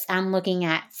relationships, I'm looking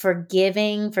at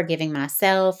forgiving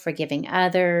myself, forgiving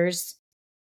others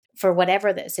for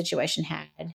whatever the situation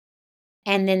had.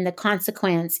 And then the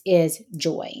consequence is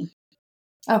joy.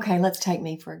 Okay, let's take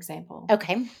me, for example.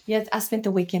 Okay. Yeah, I spent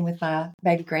the weekend with my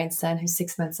baby grandson, who's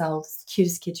 6 months old. It's the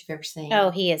cutest kid you've ever seen. Oh,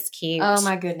 he is cute. Oh,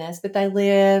 my goodness. But they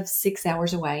live 6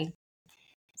 hours away.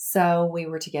 So we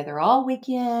were together all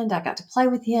weekend. I got to play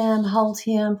with him, hold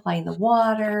him, play in the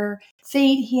water,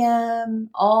 feed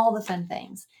him, all the fun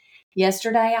things.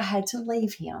 Yesterday, I had to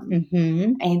leave him,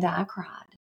 and I cried.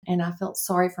 And I felt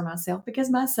sorry for myself because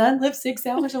my son lives 6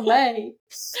 hours away.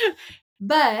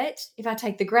 But if I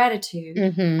take the gratitude,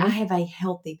 I have a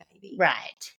healthy baby.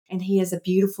 Right. And he is a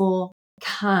beautiful,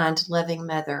 kind, loving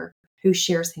mother who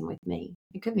shares him with me.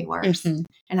 It could be worse. Mm-hmm.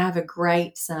 And I have a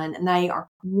great son, and they are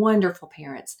wonderful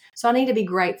parents. So I need to be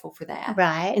grateful for that.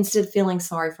 Right. Instead of feeling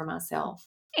sorry for myself.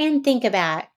 And think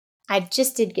about, I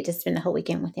just did get to spend the whole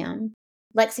weekend with him.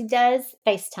 Lexi does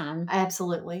FaceTime.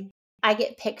 Absolutely. I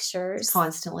get pictures.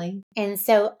 Constantly. And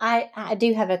so I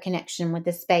do have a connection with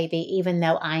this baby, even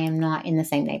though I am not in the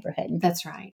same neighborhood. That's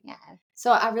right. Yeah.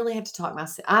 So I really have to talk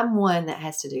myself. I'm one that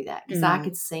has to do that because I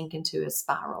could sink into a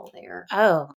spiral there.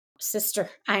 Oh, sister,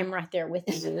 I'm right there with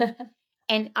you.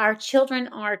 And our children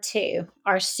are too.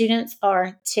 Our students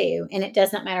are too. And it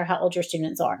does not matter how old your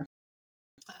students are.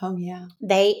 Oh, yeah.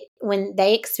 When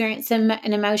they experience an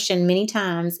emotion, many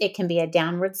times it can be a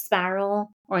downward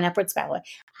spiral or an upward spiral.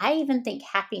 I even think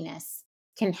happiness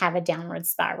can have a downward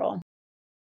spiral.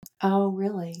 Oh,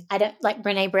 really? I don't, like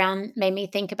Brene Brown made me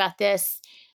think about this.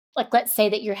 Like, let's say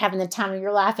that you're having the time of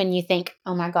your life and you think,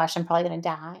 oh my gosh, I'm probably going to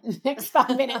die in the next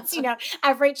 5 minutes.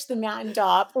 I've reached the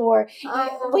mountaintop, or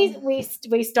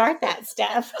we start that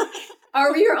stuff.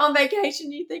 Or you're on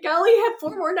vacation, you think, I only have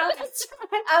 4 more nights.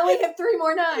 I only have 3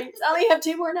 more nights. I only have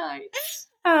 2 more nights.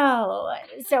 Oh,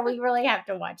 so we really have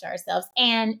to watch ourselves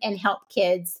and help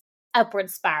kids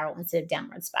upward spiral instead of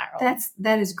downward spiral.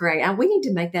 That is great. We need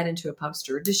to make that into a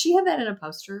poster. Does she have that in a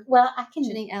poster? Well, I can.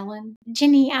 Jenny Ellen?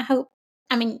 Jenny, I hope.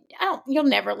 I mean, you'll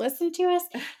never listen to us,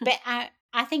 but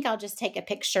I think I'll just take a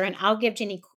picture and I'll give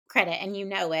Jenny credit, and you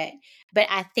know it. But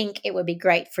I think it would be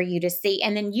great for you to see.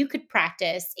 And then you could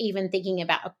practice even thinking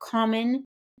about a common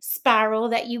spiral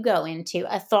that you go into,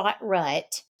 a thought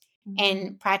rut,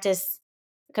 and practice.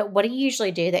 Okay, what do you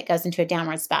usually do that goes into a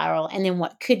downward spiral? And then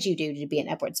what could you do to be an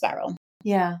upward spiral?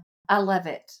 Yeah, I love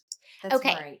it. That's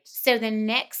okay, great. So the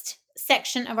next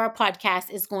section of our podcast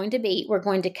is going to be, we're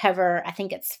going to cover, I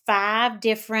think it's 5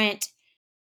 different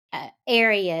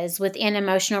areas within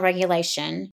emotional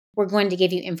regulation. We're going to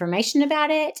give you information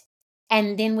about it,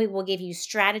 and then we will give you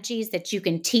strategies that you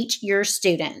can teach your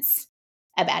students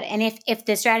about it. And if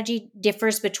the strategy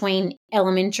differs between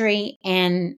elementary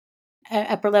and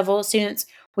upper level students,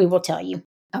 we will tell you.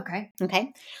 Okay.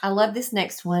 I love this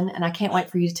next one, and I can't wait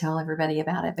for you to tell everybody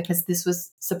about it because this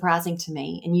was surprising to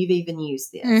me, and you've even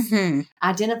used this.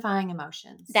 Identifying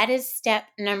emotions. That is step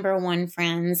number 1,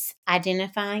 friends.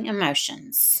 Identifying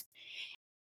emotions.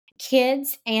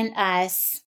 Kids and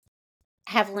us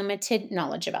have limited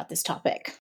knowledge about this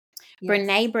topic. Yes.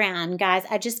 Brene Brown, guys,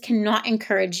 I just cannot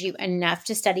encourage you enough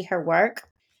to study her work.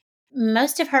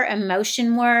 Most of her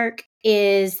emotion work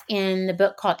is in the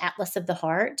book called Atlas of the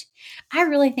Heart. I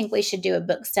really think we should do a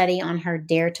book study on her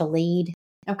Dare to Lead.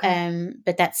 Okay.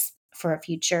 But that's for a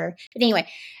future. But anyway,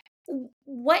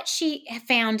 what she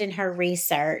found in her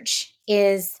research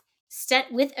is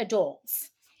with adults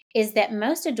is that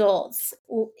most adults,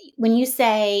 when you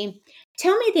say,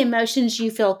 tell me the emotions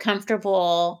you feel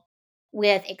comfortable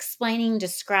with explaining,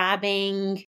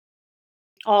 describing,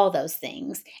 all those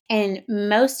things. And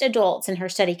most adults in her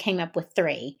study came up with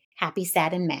 3: happy,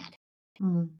 sad, and mad.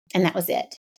 And that was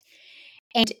it.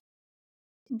 And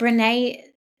Brene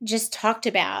just talked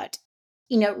about,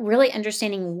 really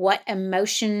understanding what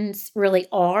emotions really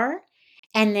are,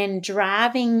 and then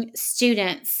driving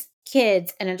students,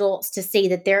 kids, and adults to see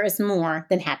that there is more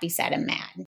than happy, sad, and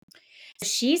mad.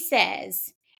 She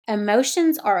says,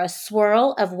 emotions are a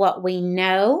swirl of what we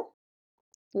know,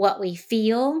 what we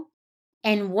feel,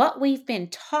 and what we've been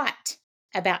taught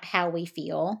about how we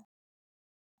feel,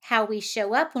 how we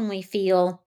show up when we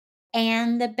feel,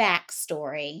 and the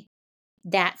backstory.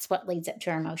 That's what leads up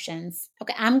to our emotions.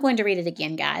 Okay, I'm going to read it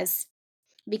again, guys,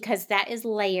 because that is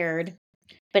layered.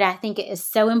 But I think it is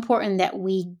so important that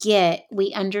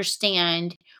we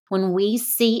understand when we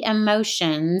see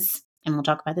emotions, and we'll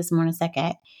talk about this more in a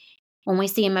second, when we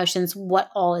see emotions,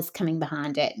 what all is coming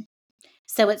behind it.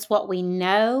 So it's what we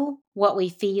know, what we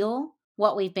feel,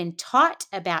 what we've been taught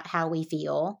about how we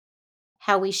feel,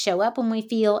 how we show up when we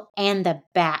feel, and the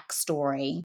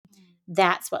backstory.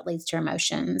 That's what leads to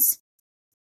emotions.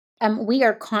 We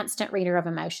are constant reader of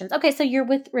emotions. Okay, so you're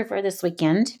with River this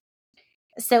weekend.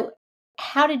 So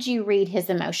how did you read his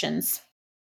emotions?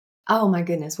 Oh my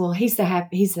goodness. Well, he's the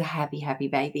happy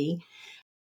baby.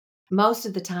 Most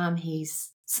of the time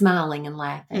he's smiling and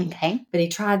laughing. Okay. But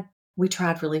we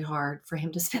tried really hard for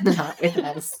him to spend the night with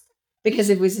us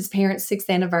because it was his parents' 6th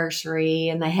anniversary,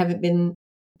 and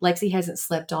Lexi hasn't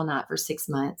slept all night for 6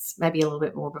 months, maybe a little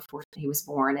bit more before he was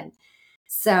born. And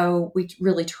so we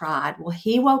really tried. Well,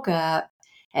 he woke up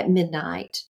at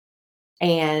midnight,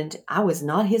 and I was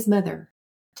not his mother.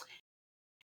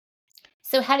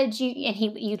 So how did you,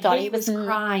 and you thought he was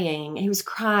crying. He was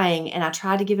crying, and I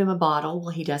tried to give him a bottle. Well,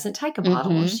 he doesn't take a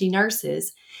bottle. She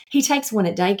nurses. He takes one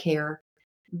at daycare,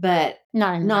 but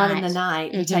not in the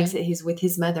night. He takes it. He's with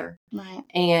his mother. Right.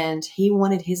 And he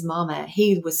wanted his mama.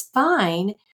 He was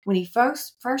fine when he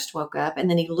first woke up, and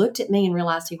then he looked at me and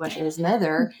realized he wasn't his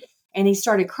mother. And he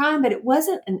started crying, but it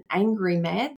wasn't an angry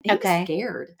mad. He was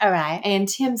scared. All right. And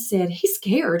Tim said, he's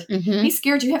scared. He's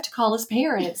scared you have to call his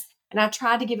parents. And I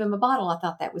tried to give him a bottle. I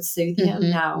thought that would soothe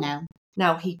him.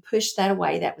 No, he pushed that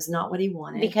away. That was not what he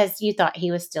wanted. Because you thought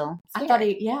he was still scared. I thought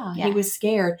he was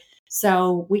scared.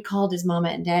 So we called his mama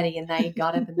and daddy, and they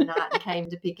got up in the night and came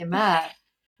to pick him up.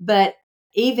 But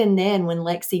even then, when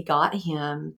Lexi got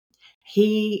him,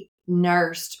 he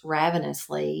nursed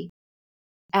ravenously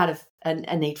out of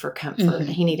a need for comfort.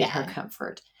 He needed her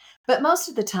comfort. But most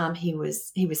of the time he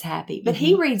was happy. But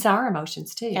he reads our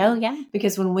emotions too. Oh, yeah.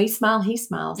 Because when we smile, he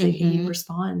smiles. He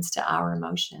responds to our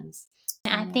emotions.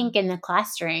 I think in the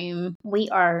classroom, we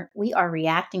are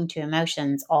reacting to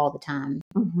emotions all the time.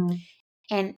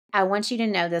 And I want you to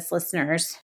know this,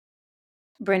 listeners.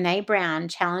 Brene Brown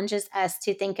challenges us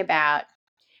to think about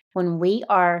when we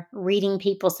are reading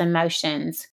people's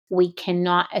emotions, we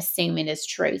cannot assume it is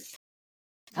truth.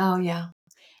 Oh, yeah.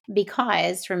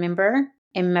 Because remember,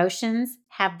 emotions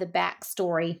have the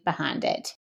backstory behind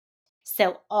it.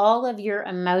 So all of your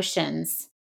emotions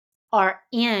are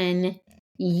in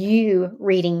you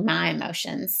reading my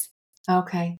emotions.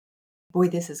 Okay. Boy,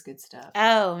 this is good stuff.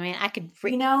 Oh, man, I could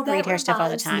read her stuff all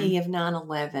the time. That reminds me of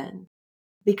 9/11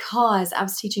 because I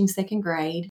was teaching second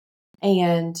grade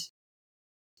and,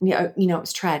 it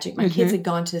was tragic. My kids had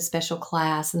gone to a special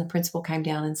class and the principal came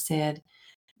down and said,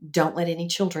 don't let any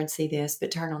children see this, but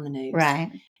turn on the news.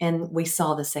 Right. And we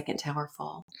saw the second tower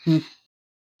fall.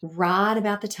 Right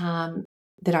about the time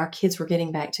that our kids were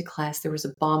getting back to class, there was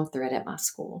a bomb threat at my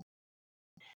school.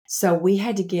 So we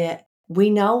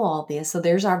know all this. So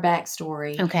there's our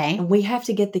backstory. Okay. And we have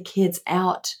to get the kids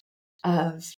out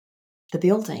of the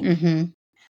building.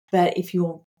 But if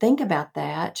you'll think about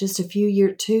that, just a few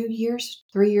years, 2 years,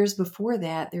 3 years before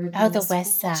that, there had been the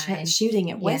West Side shooting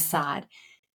at West Side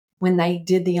when they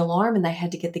did the alarm and they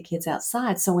had to get the kids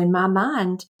outside. So in my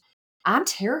mind, I'm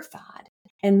terrified.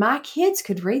 And my kids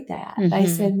could read that. They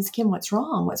said, Ms. Kim, what's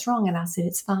wrong? What's wrong? And I said,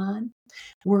 it's fine.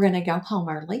 We're going to go home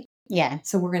early. Yeah.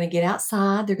 So we're going to get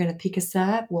outside. They're going to pick us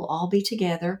up. We'll all be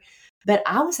together. But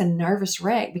I was a nervous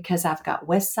wreck because I've got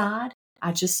West Side.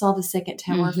 I just saw the second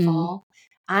tower fall.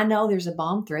 I know there's a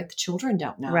bomb threat. The children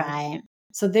don't know. Right.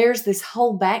 So there's this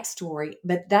whole backstory,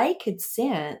 but they could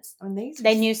sense.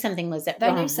 They knew something was wrong.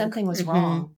 They knew something was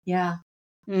wrong. Yeah.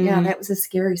 Yeah, that was a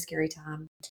scary, scary time.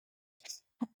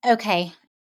 Okay.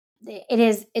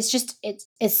 It's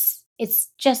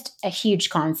just a huge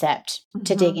concept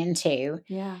to dig into.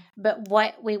 Yeah. But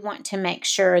what we want to make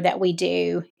sure that we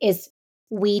do is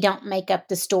we don't make up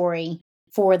the story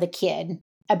for the kid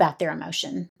about their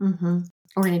emotion.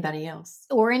 Or anybody else.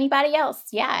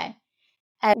 Yeah.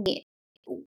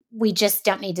 We just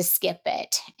don't need to skip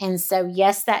it. And so,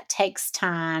 yes, that takes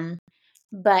time.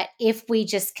 But if we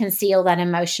just conceal that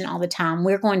emotion all the time,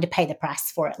 we're going to pay the price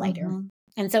for it later.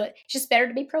 And so it's just better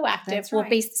to be proactive. That's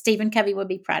right. Stephen Covey would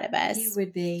be proud of us. He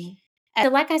would be. So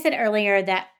like I said earlier,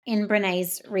 that in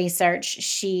Brene's research,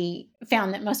 she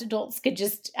found that most adults could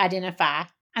just identify.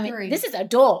 I mean, this is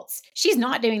adults. She's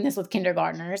not doing this with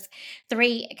kindergartners.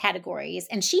 3 categories.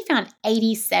 And she found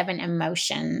 87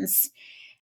 emotions.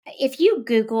 If you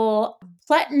Google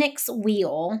Plutnik's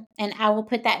Wheel, and I will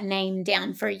put that name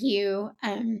down for you.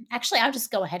 Actually, I'll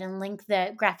just go ahead and link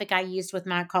the graphic I used with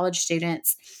my college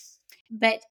students.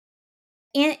 But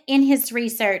in his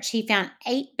research, he found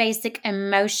 8 basic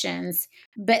emotions,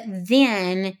 but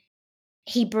then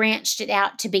he branched it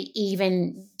out to be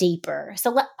even deeper.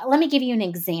 So let me give you an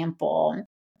example.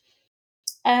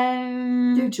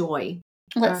 Do joy.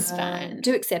 Let's find.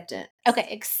 Do acceptance. Okay,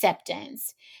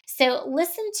 acceptance. So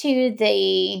listen to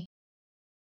the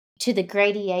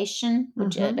gradation,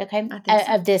 okay,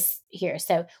 of this here.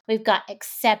 So we've got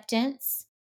acceptance,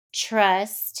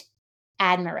 trust,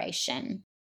 admiration.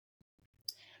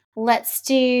 Let's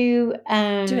do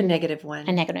a negative one.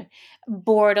 A negative.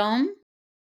 Boredom.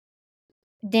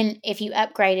 Then if you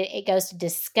upgrade it, it goes to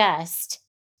disgust.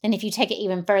 Then if you take it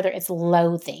even further, it's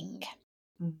loathing.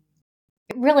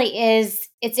 It really is.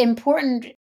 It's important.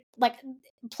 Like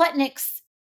Plutnik's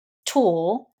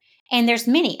tool, and there's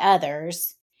many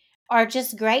others, are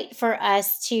just great for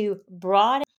us to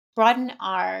broaden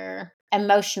our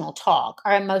emotional talk,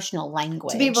 our emotional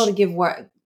language. To be able to give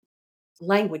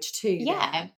language to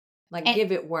Yeah. that. Like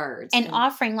give it words. And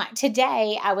offering, like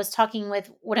today, I was talking with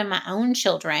one of my own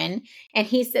children, and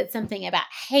he said something about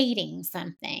hating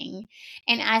something.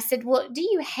 And I said, well, do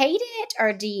you hate it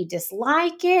or do you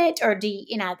dislike it? Or do you,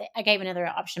 I gave another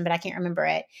option, but I can't remember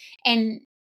it. And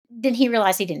then he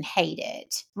realized he didn't hate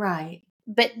it. Right.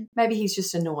 But maybe he's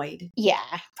just annoyed.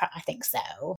 Yeah, I think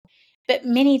so. But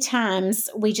many times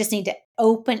we just need to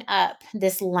open up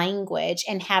this language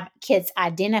and have kids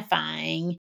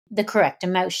identifying the correct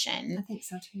emotion. I think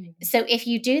so too. So if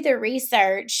you do the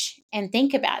research and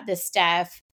think about this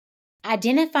stuff,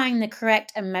 identifying the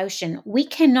correct emotion, we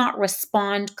cannot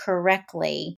respond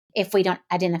correctly if we don't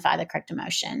identify the correct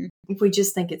emotion. If we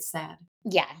just think it's sad.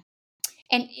 Yeah.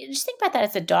 And just think about that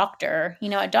as a doctor.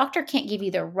 A doctor can't give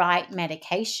you the right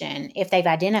medication if they've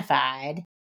identified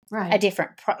a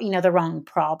different, the wrong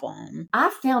problem. I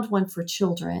found one for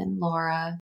children,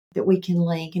 Laura, that we can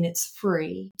link, and it's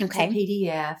free. Okay. It's a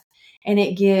PDF, and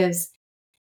it gives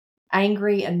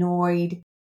angry, annoyed,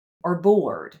 or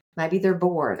bored. Maybe they're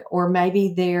bored, or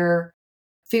maybe they're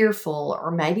fearful,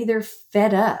 or maybe they're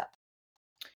fed up.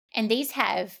 And these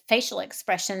have facial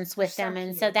expressions with them.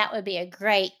 And so that would be a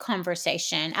great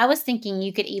conversation. I was thinking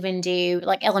you could even do,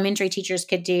 like elementary teachers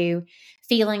could do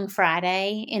Feeling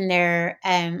Friday in their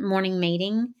morning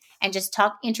meeting and just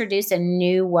introduce a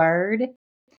new word.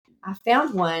 I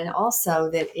found one also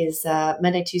that is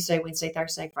Monday, Tuesday, Wednesday,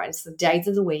 Thursday, Friday. It's the days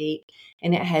of the week.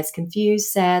 And it has confused,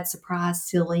 sad, surprised,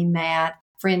 silly, mad,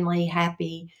 friendly,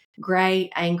 happy,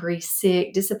 great, angry,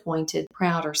 sick, disappointed,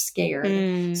 proud, or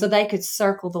scared. So they could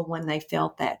circle the one they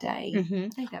felt that day.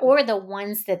 Mm-hmm. Or the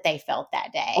ones that they felt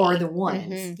that day. Or the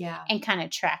ones, yeah. And kind of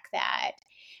track that.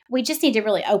 We just need to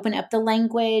really open up the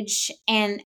language.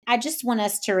 And I just want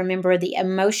us to remember the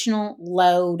emotional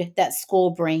load that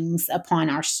school brings upon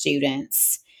our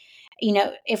students.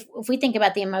 If we think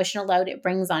about the emotional load it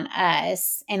brings on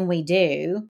us, and we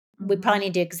do, we probably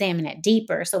need to examine it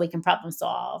deeper so we can problem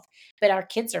solve. But our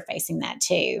kids are facing that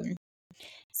too.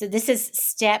 So this is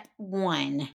step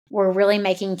 1. We're really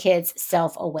making kids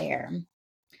self-aware.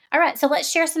 All right, so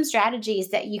let's share some strategies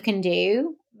that you can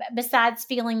do besides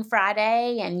Feeling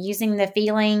Friday and using the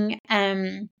feeling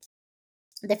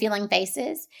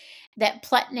faces. That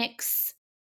Plutnik's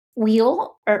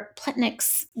wheel, or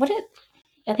Plutnik's,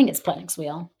 I think it's Plutnik's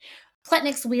wheel.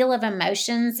 Plutnik's Wheel of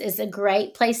Emotions is a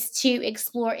great place to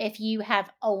explore if you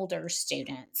have older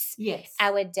students. Yes.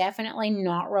 I would definitely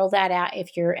not roll that out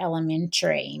if you're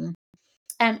elementary.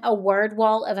 A word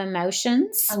wall of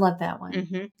emotions. I love that one.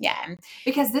 Mm-hmm. Yeah.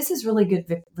 Because this is really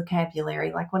good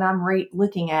vocabulary. Like when I'm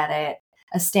looking at it,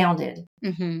 astounded.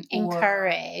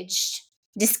 Encouraged.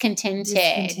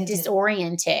 Discontented.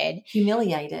 Disoriented.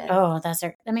 Humiliated. Oh, those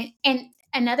are, and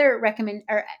another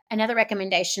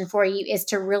recommendation for you is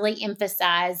to really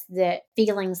emphasize the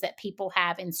feelings that people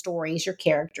have in stories your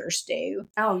characters do.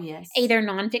 Oh, yes. Either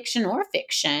nonfiction or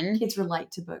fiction. Kids relate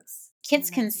to books.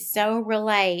 Kids can so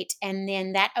relate, and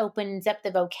then that opens up the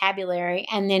vocabulary,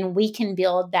 and then we can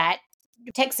build that.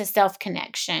 It takes a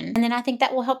self-connection. And then I think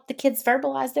that will help the kids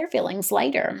verbalize their feelings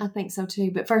later. I think so too.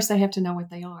 But first they have to know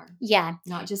what they are. Yeah.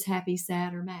 Not just happy,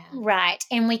 sad, or mad. Right.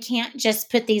 And we can't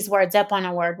just put these words up on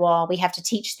a word wall. We have to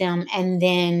teach them, and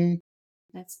then.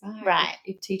 That's fine. Right.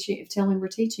 If telling we're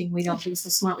teaching, we don't be so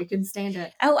smart we couldn't stand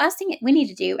it. Oh, I was thinking we need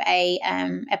to do a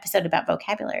episode about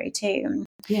vocabulary too.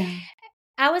 Yeah.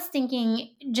 I was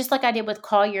thinking, just like I did with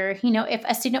Collier, if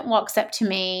a student walks up to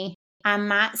me, I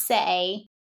might say,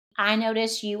 I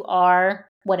notice you are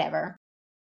whatever.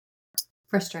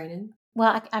 Frustrated.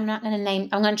 Well, I'm not going to name,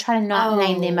 I'm going to try to not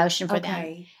name the emotion for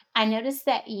them. I notice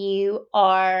that you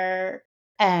are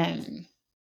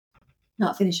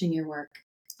not finishing your work.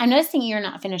 I'm noticing you're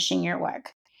not finishing your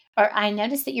work. Or I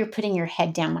notice that you're putting your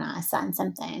head down when I assign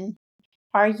something.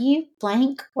 Are you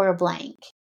blank or blank?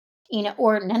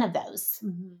 Or none of those.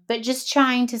 Mm-hmm. But just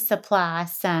trying to supply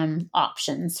some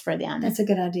options for them. That's a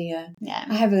good idea. Yeah.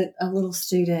 I have a little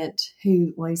student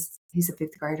who, he's a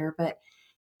 5th grader, but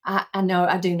I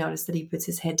do notice that he puts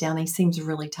his head down. He seems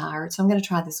really tired. So I'm going to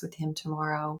try this with him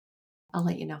tomorrow. I'll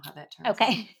let you know how that turns out.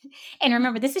 Okay. And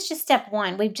remember, this is just step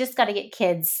 1. We've just got to get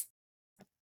kids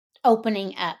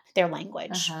opening up their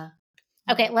language. Uh-huh.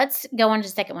 Okay, let's go on to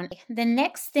the second one. The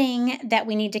next thing that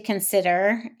we need to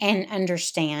consider and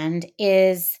understand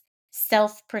is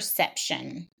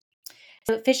self-perception.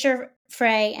 So Fisher,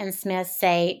 Frey, and Smith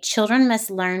say children must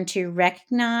learn to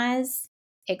recognize,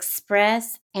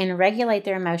 express, and regulate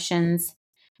their emotions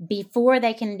before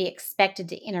they can be expected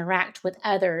to interact with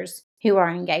others who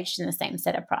are engaged in the same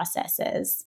set of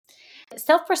processes.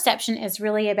 Self-perception is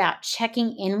really about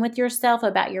checking in with yourself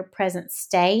about your present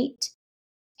state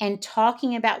and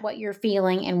talking about what you're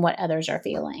feeling and what others are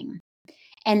feeling.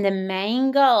 And the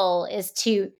main goal is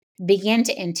to begin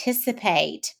to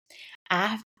anticipate,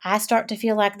 I start to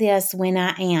feel like this when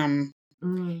I am.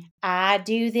 I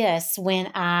do this when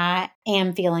I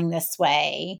am feeling this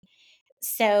way.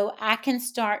 So I can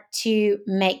start to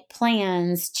make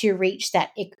plans to reach that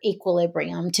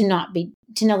equilibrium, to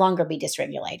no longer be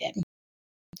dysregulated.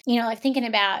 Like thinking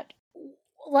about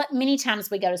what many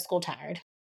times we go to school tired.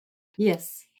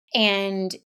 Yes.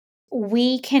 And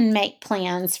we can make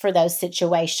plans for those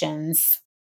situations.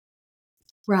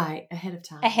 Right. Ahead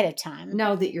of time.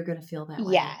 Know that you're going to feel that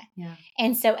way. Yeah.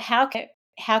 And so how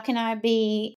can I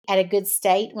be at a good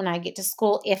state when I get to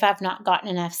school if I've not gotten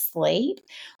enough sleep?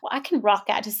 Well, I can rock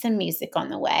out to some music on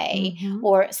the way. Mm-hmm.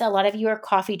 Or so a lot of you are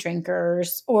coffee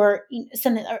drinkers or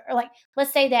something, or like,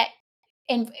 let's say that,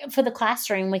 and for the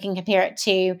classroom, we can compare it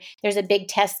to, there's a big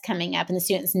test coming up and the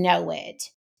students know it.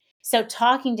 So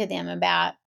talking to them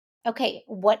about, okay,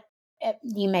 what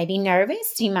you may be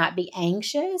nervous, you might be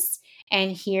anxious,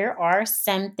 and here are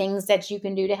some things that you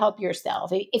can do to help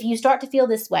yourself. If you start to feel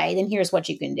this way, then here's what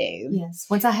you can do. Yes.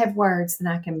 Once I have words, then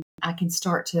I can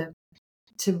start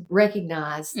to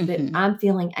recognize that I'm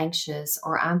feeling anxious,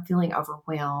 or I'm feeling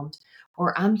overwhelmed,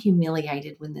 or I'm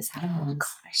humiliated when this happens. Oh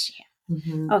gosh, yeah.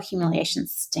 Mm-hmm. Oh, humiliation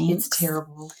stinks. It's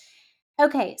terrible.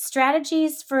 Okay,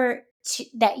 strategies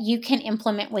that you can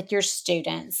implement with your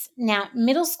students. Now,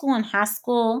 middle school and high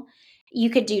school, you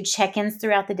could do check-ins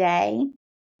throughout the day.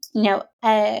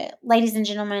 Ladies and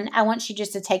gentlemen, I want you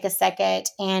just to take a second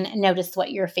and notice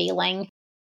what you're feeling.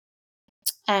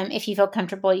 If you feel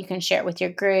comfortable, you can share it with your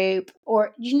group,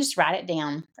 or you can just write it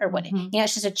down, or what.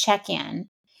 It's just a check-in.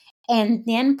 And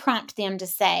then prompt them to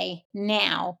say,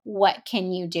 now, what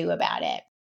can you do about it?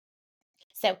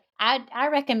 So I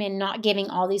recommend not giving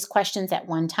all these questions at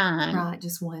one time. Right,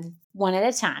 just one. One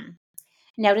at a time.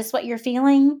 Notice what you're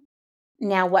feeling.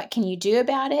 Now, what can you do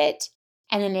about it?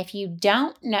 And then if you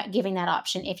don't know, giving that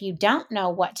option, if you don't know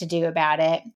what to do about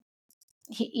it,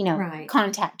 right.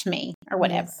 Contact me or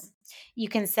whatever. Yes. You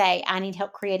can say, I need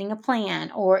help creating a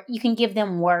plan, or you can give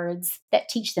them words that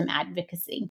teach them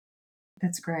advocacy.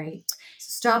 That's great.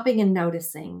 So stopping and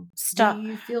noticing. Do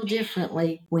you feel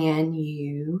differently when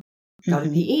you go to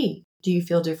PE? Do you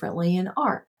feel differently in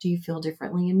art? Do you feel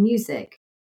differently in music?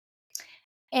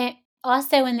 And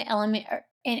also in the element,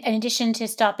 in addition to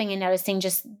stopping and noticing,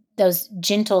 just those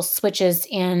gentle switches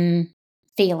in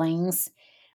feelings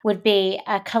would be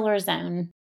a color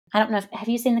zone. I don't know have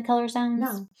you seen the color zones?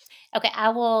 No. Okay, I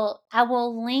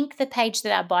will link the page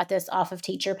that I bought this off of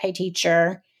Teacher Pay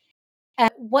Teacher.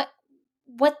 What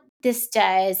this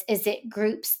does is it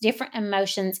groups different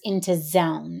emotions into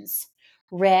zones: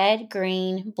 red,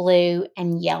 green, blue,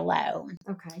 and yellow.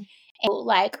 Okay. And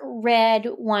like red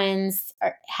ones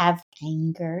have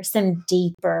anger, some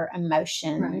deeper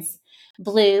emotions. Right.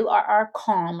 Blue are our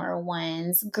calmer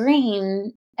ones.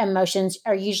 Green emotions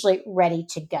are usually ready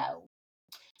to go.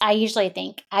 I usually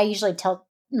tell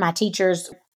my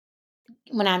teachers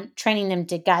when I'm training them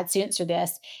to guide students through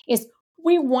this is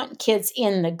we want kids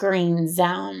in the green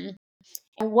zone.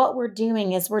 And what we're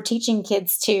doing is we're teaching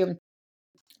kids to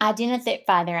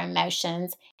identify their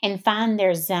emotions and find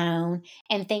their zone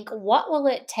and think, what will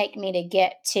it take me to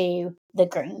get to the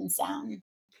green zone?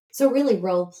 So really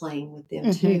role playing with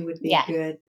them too would be a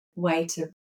good way to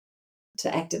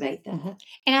activate that. Mm-hmm.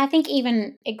 And I think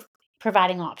even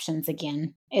providing options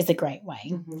again is a great way.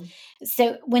 Mm-hmm.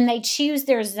 So when they choose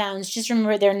their zones, just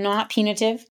remember they're not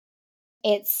punitive.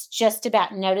 It's just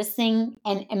about noticing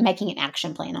and making an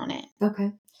action plan on it.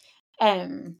 Okay.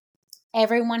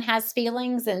 Everyone has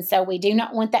feelings, and so we do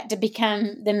not want that to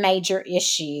become the major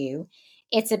issue.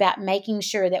 It's about making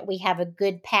sure that we have a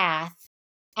good path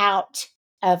out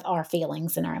of our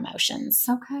feelings and our emotions.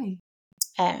 Okay.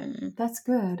 That's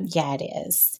good. Yeah, it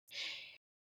is.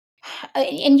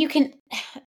 And you can,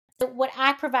 what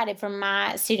I provided for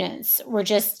my students were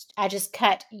I just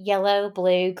cut yellow,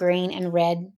 blue, green, and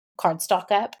red cardstock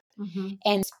up. Mm-hmm.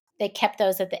 And they kept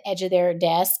those at the edge of their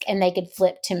desk, and they could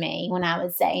flip to me when I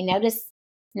would say, notice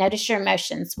your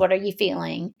emotions. What are you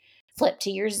feeling? Flip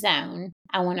to your zone.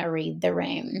 I want to read the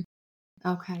room.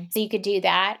 Okay. So you could do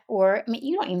that. Or,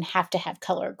 you don't even have to have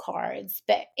colored cards,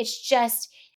 but it's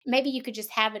just, maybe you could just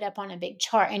have it up on a big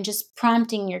chart and just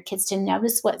prompting your kids to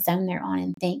notice what zone they're on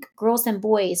and think, girls and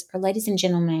boys, or ladies and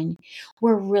gentlemen,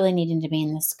 we're really needing to be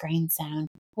in this green zone.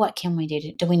 What can we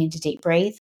do? Do we need to deep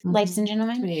breathe? Mm-hmm. Ladies and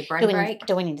gentlemen, do we need a brain break?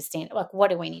 Do we need to stand? Like,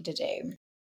 what do we need to do?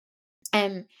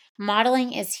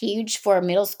 Modeling is huge for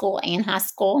middle school and high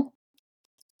school.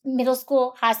 Middle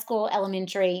school, high school,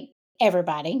 elementary,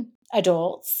 everybody,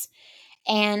 adults.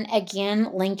 And again,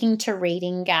 linking to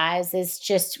reading, guys, is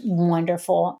just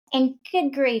wonderful. And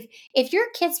good grief, if your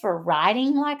kids were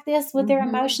writing like this with their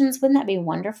emotions, wouldn't that be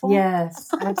wonderful? Yes,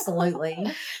 absolutely.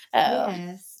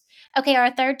 Yes. Okay,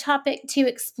 our third topic to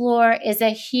explore is a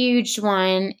huge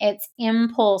one. It's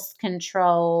impulse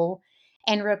control.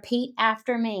 and repeat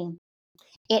after me.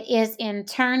 It is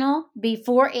internal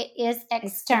before it is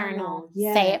external.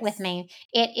 Yes. Say it with me.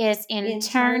 It is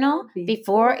internal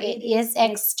before it is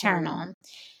external.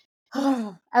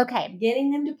 Okay.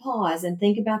 Getting them to pause and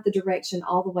think about the direction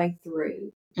all the way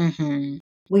through. Mm-hmm.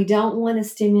 We don't want a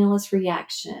stimulus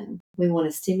reaction. We want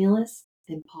a stimulus,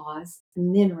 then pause,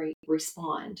 and then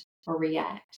respond or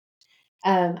react.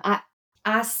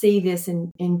 I see this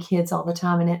in kids all the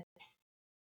time, and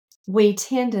we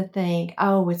tend to think,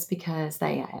 oh, it's because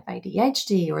they have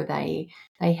ADHD or they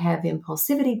have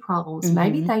impulsivity problems. Mm-hmm.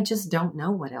 Maybe they just don't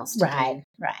know what else to do.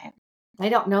 Right. They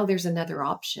don't know there's another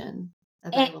option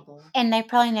available. And they've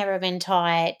probably never been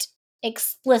taught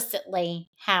explicitly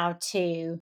how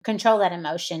to control that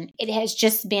emotion. It has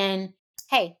just been,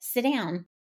 hey, sit down.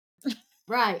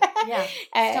 Right. Yeah.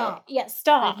 Stop.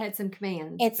 Stop. They've had some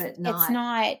commands, It's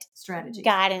not strategies.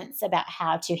 Guidance about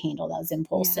how to handle those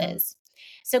impulses. Yeah.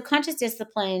 So conscious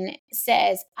discipline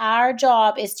says our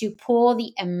job is to pull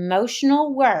the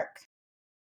emotional work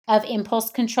of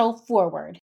impulse control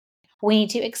forward. We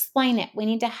need to explain it. We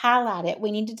need to highlight it.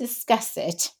 We need to discuss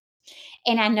it.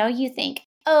 And I know you think,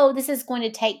 oh, this is going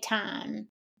to take time.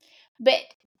 But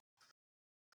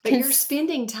you're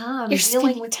spending time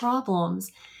dealing with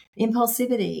problems,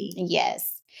 impulsivity.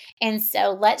 Yes. And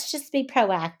so let's just be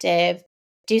proactive,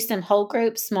 do some whole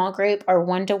group, small group, or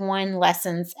one-to-one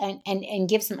lessons and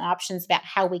give some options about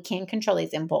how we can control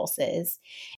these impulses.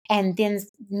 And then,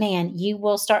 man, you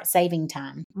will start saving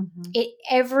time. Mm-hmm.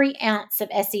 Every ounce of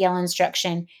SEL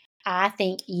instruction, I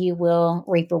think you will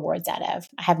reap rewards out of.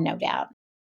 I have no doubt.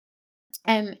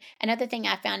 Another thing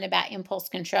I found about impulse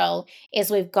control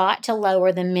is we've got to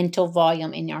lower the mental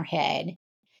volume in our head.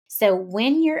 So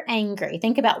when you're angry,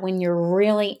 think about when you're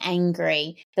really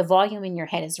angry, the volume in your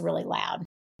head is really loud.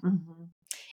 Mm-hmm.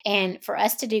 And for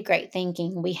us to do great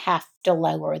thinking, we have to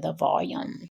lower the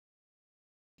volume.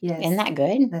 Yes. Isn't that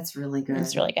good? That's really good.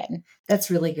 That's really good.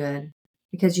 That's really good.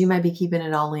 Because you may be keeping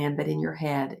it all in, but in your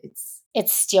head,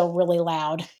 it's still really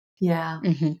loud. Yeah.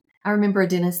 Mm-hmm. I remember a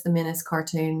Dennis the Menace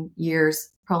cartoon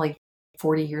probably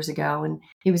 40 years ago, and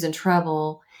he was in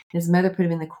trouble. His mother put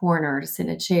him in the corner to sit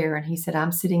in a chair, and he said,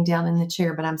 I'm sitting down in the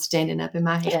chair, but I'm standing up in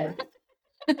my head.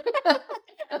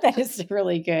 That is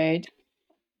really good.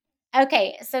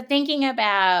 Okay, so thinking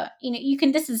about,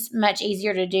 this is much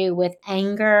easier to do with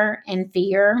anger and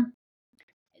fear.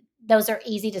 Those are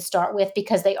easy to start with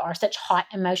because they are such hot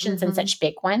emotions mm-hmm. and such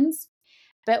big ones.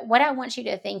 But what I want you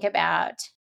to think about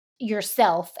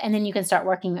yourself, and then you can start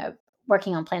working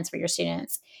on plans for your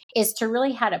students, is to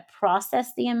really how to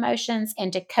process the emotions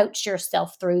and to coach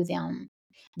yourself through them.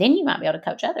 Then you might be able to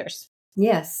coach others.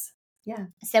 Yes. Yeah.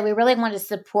 So we really want to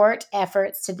support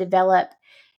efforts to develop,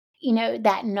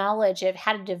 that knowledge of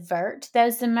how to divert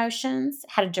those emotions,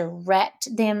 how to direct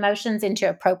the emotions into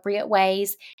appropriate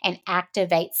ways, and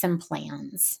activate some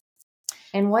plans.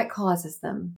 And what causes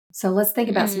them? So let's think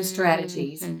about some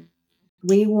strategies. Mm-hmm.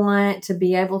 We want to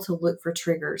be able to look for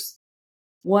triggers.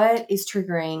 What is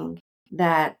triggering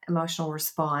that emotional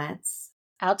response?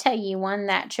 I'll tell you one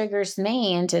that triggers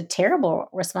me into terrible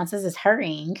responses is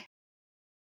hurrying.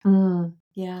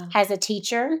 Yeah. As a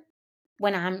teacher,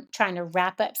 when I'm trying to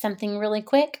wrap up something really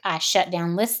quick, I shut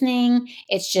down listening.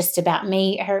 It's just about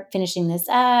me finishing this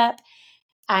up.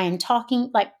 I am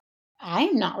talking I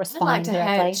am not responding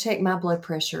directly. I like to check my blood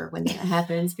pressure when that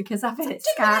happens because I've had it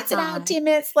 2 minutes and I have 10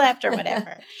 minutes left or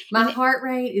whatever. My heart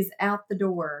rate is out the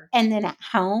door. And then at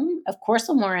home, of course,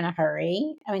 when we're in a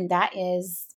hurry, I mean,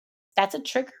 that's a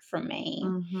trigger for me.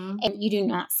 Mm-hmm. And you do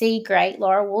not see great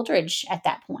Laura Wooldridge at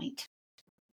that point.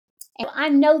 And I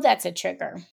know that's a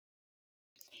trigger.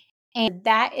 And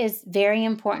that is very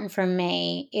important for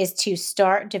me, is to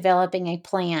start developing a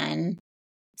plan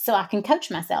so I can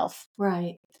coach myself.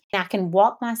 Right. I can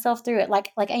walk myself through it.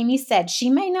 Like Amy said, she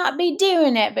may not be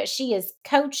doing it, but she is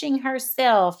coaching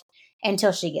herself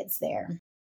until she gets there.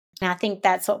 And I think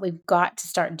that's what we've got to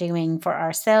start doing for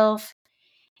ourselves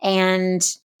and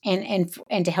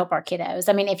to help our kiddos.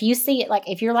 I mean, if you see it,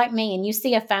 if you're like me and you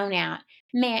see a phone out,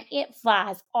 man, it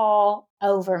flies all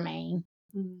over me.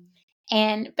 Mm.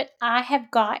 But I have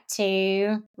got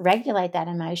to regulate that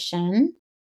emotion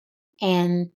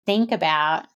and think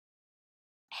about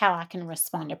how I can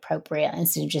respond appropriate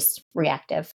instead of just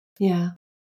reactive. Yeah.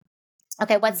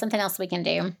 Okay, what's something else we can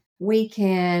do? We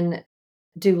can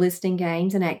do listening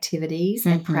games and activities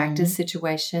and practice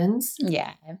situations.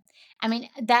 Yeah. I mean,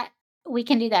 that we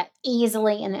can do that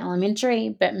easily in the elementary,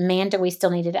 but man, do we still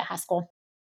need it at high school.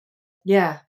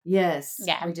 Yeah. Yes,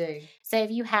 yeah, we do. So if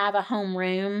you have a home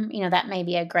room, that may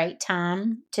be a great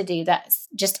time to do that.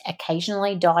 Just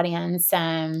occasionally dot in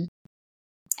some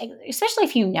especially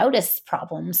if you notice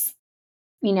problems,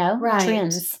 Right.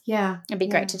 trends. Yeah. It'd be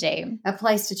great to do. A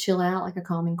place to chill out, like a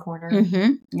calming corner.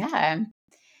 Yeah.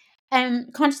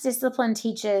 Conscious discipline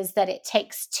teaches that it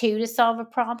takes two to solve a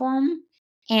problem,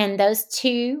 and those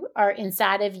two are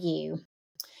inside of you.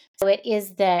 So it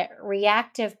is the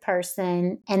reactive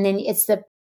person, and then it's the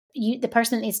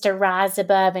person needs to rise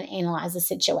above and analyze the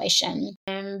situation.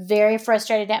 I'm very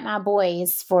frustrated at my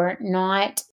boys for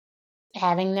not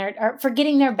having for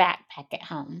getting their backpack at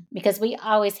home, because we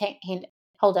always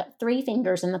hold up 3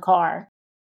 fingers in the car.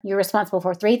 You're responsible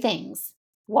for 3 things: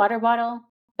 water bottle,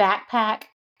 backpack,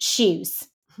 shoes,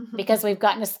 because we've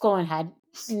gotten to school and had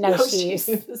no shoes.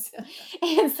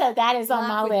 And so that is on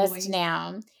my list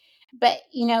now. But,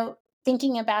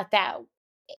 thinking about that,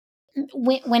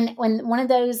 when one of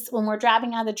those, when we're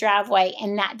driving out of the driveway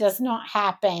and that does not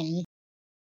happen,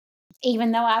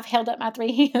 even though I've held up my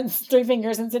 3 hands, 3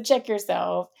 fingers and said, check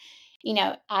yourself,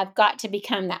 I've got to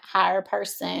become that higher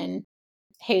person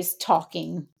who's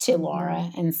talking to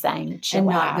Laura and saying, chill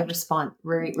and out. not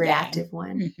the reactive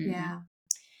one. Yeah.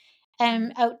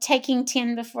 Taking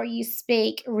 10 before you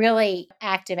speak, really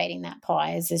activating that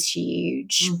pause is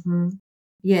huge.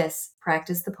 Yes,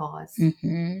 practice the pause.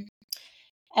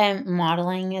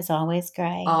 Modeling is always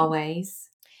great. Always.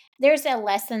 There's a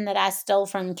lesson that I stole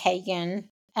from Kagan,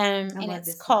 and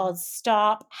it's called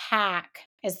Stop Hack,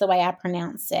 is the way I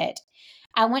pronounce it.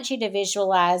 I want you to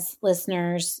visualize,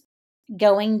 listeners,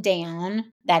 going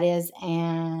down. That is a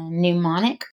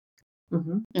mnemonic.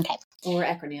 Okay. Or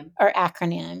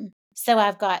acronym. So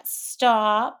I've got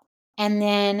stop, and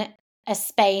then a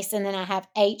space, and then I have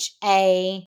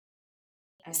HACC.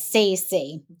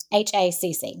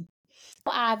 HACC.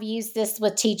 I've used this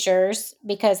with teachers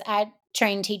because I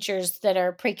train teachers that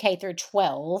are pre-K through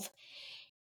 12.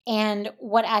 And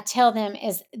what I tell them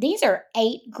is these are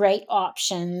 8 great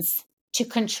options to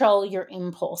control your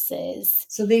impulses.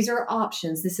 So these are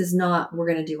options. This is not, we're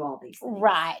going to do all these things.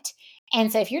 Right.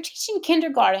 And so if you're teaching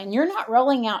kindergarten, you're not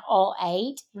rolling out all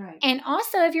 8. Right. And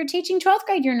also if you're teaching 12th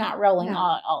grade, you're not rolling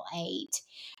out all 8.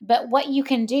 But what you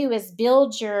can do is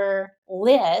build your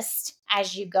list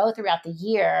as you go throughout the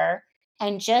year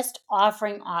and just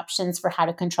offering options for how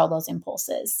to control those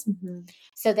impulses.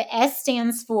 So the S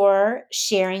stands for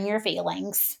sharing your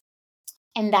feelings.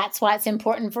 And that's why it's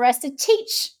important for us to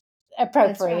teach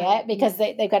appropriate, because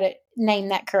they've got to name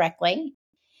that correctly.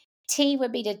 T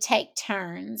would be to take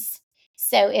turns.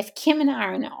 So if Kim and I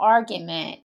are in an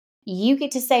argument, you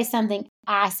get to say something,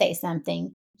 I say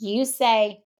something. You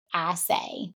say, I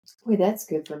say. Boy, that's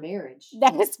good for marriage.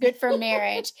 That is good for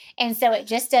marriage. And so it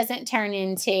just doesn't turn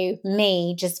into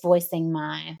me just voicing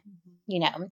my,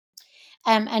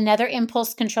 Another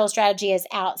impulse control strategy is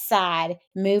outside,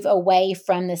 move away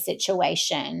from the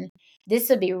situation. This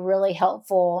would be really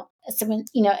helpful. So when,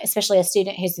 especially a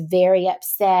student who's very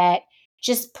upset,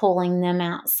 just pulling them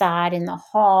outside in the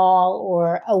hall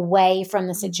or away from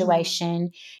the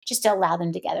situation, just to allow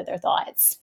them to gather their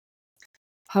thoughts.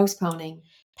 Postponing.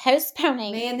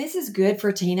 Man, this is good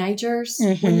for teenagers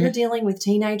when you're dealing with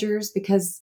teenagers,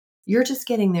 because you're just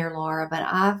getting there, Laura, but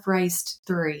I've raised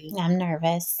 3. I'm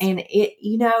nervous. And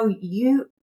it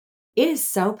is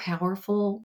so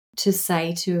powerful to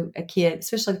say to a kid,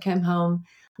 especially if they come home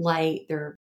late,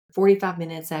 they're 45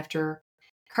 minutes after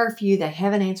curfew, they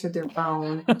haven't answered their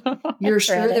phone. You're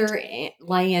sure they're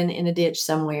laying in a ditch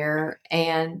somewhere,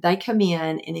 and they come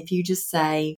in, and if you just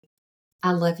say,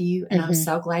 I love you, and I'm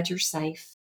so glad you're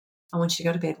safe. I want you to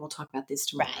go to bed. We'll talk about this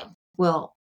tomorrow. Right.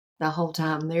 Well, the whole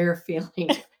time they're feeling,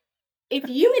 if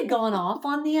you had gone off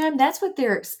on them, that's what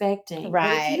they're expecting. Right.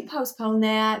 But if you postpone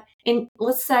that, and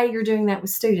let's say you're doing that with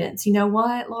students, you know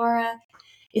what, Laura?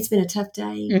 It's been a tough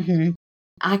day.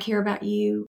 I care about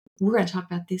you. We're going to talk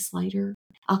about this later.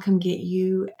 I'll come get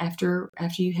you after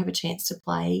you have a chance to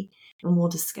play, and we'll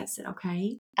discuss it,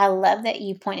 okay? I love that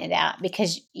you pointed out,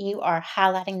 because you are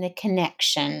highlighting the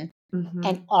connection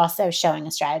and also showing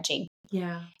a strategy.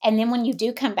 Yeah. And then when you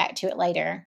do come back to it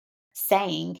later,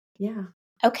 saying,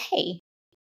 okay,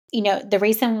 the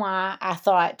reason why I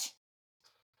thought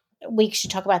we should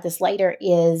talk about this later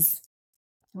is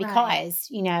because,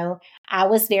 I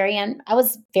was very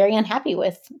unhappy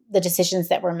with the decisions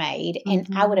that were made, and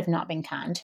I would have not been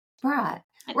kind. Right.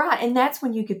 And that's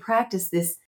when you could practice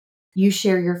this. You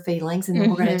share your feelings, and then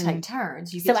we're going to take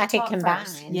turns. So I could combine.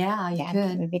 First. Yeah, you could.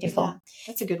 It would be beautiful. Yeah,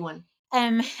 that's a good one.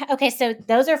 Okay, so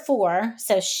those are 4.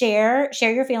 So share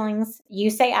your feelings. You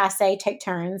say, I say, take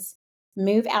turns.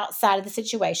 Move outside of the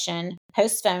situation.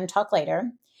 Postpone, talk later.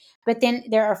 But then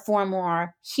there are 4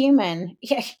 more: human.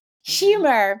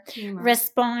 Humor.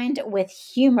 Respond with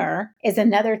humor is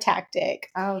another tactic.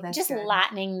 Oh, that's just good.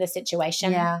 Lightening the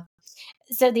situation. Yeah.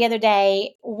 So the other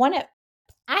day, I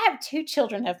have 2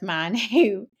 children of mine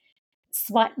who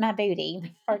swat my booty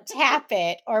or tap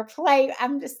it or play.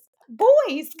 I'm just,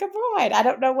 boys, come on. I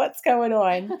don't know what's going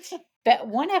on. But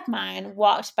one of mine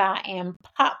walked by and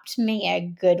popped me a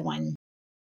good one.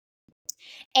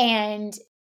 And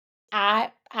I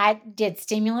did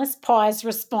stimulus pause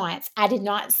response. I did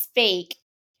not speak.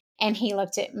 And he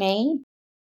looked at me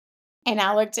and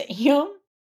I looked at him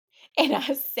and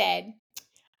I said,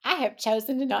 I have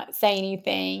chosen to not say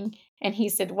anything. And he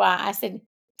said, why? I said,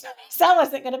 so I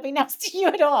wasn't going to be nice to you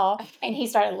at all. And he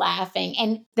started laughing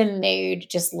and the mood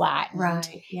just lightened.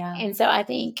 Right. Yeah. And so I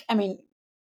think,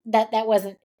 that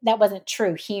wasn't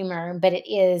true humor, but it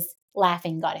is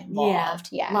laughing got involved.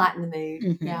 Yeah. Lighten the mood.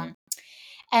 Mm-hmm.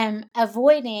 Yeah.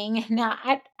 Avoiding. Now,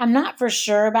 I'm not for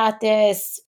sure about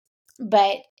this,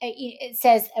 but it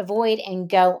says avoid and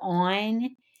go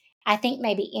on. I think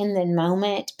maybe in the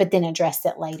moment, but then address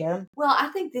it later. Well, I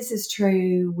think this is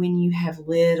true when you have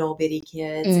little bitty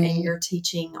kids and you're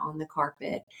teaching on the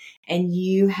carpet and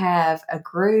you have a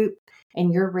group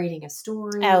and you're reading a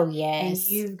story. Oh, yes. And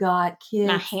you've got kids.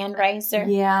 My hand raiser.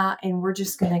 Yeah. And we're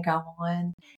just going to go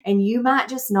on. And you might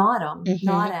just nod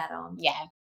at them. Yeah.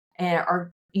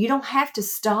 Or you don't have to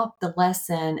stop the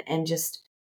lesson and just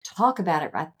talk about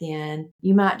it right then.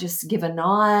 You might just give a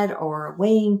nod or a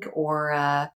wink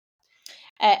or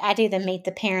I do the meet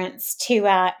the parents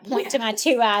point to my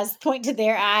 2 eyes, point to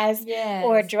their eyes,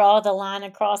 or draw the line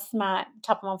across my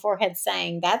top of my forehead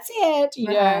saying, that's it. You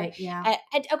know? Yeah.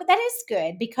 That is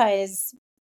good because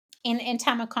in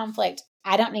time of conflict,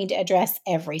 I don't need to address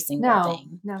every single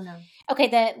thing. No. Okay,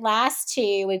 the last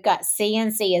 2, we've got C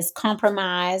and C is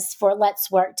compromise for let's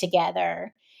work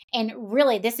together. And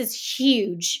really, this is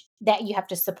huge that you have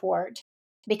to support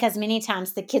because many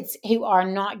times the kids who are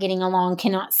not getting along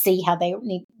cannot see how they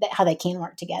can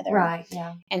work together. Right,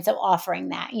 yeah. And so offering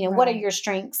that, what are your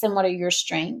strengths and what are your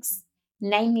strengths?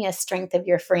 Name me a strength of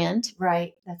your friend.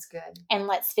 Right, that's good. And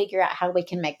let's figure out how we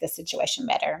can make the situation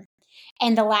better.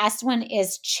 And the last one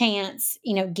is chance,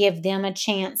 give them a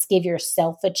chance, give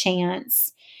yourself a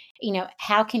chance.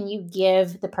 How can you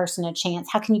give the person a chance?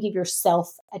 How can you give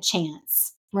yourself a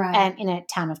chance? Right. In a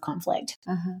time of conflict.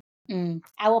 Uh-huh.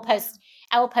 I will post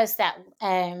that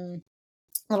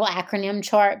little acronym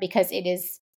chart because it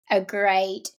is a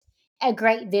great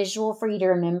visual for you to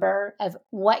remember of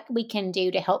what we can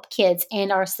do to help kids and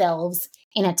ourselves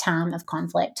in a time of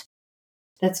conflict.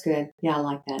 That's good. Yeah, I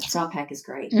like that. STRAWPAC is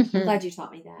great. I'm glad you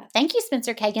taught me that. Thank you,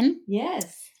 Spencer Kagan.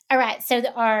 Yes. All right. So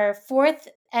our 4th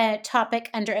topic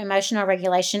under emotional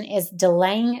regulation is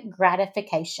delaying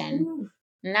gratification. Ooh.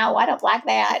 No, I don't like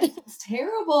that. It's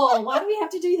terrible. Why do we have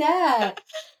to do that?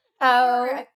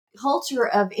 We're a culture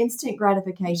of instant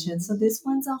gratification. So this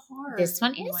one's This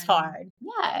one is hard.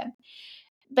 Yeah.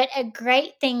 But a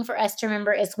great thing for us to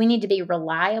remember is we need to be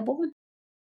reliable.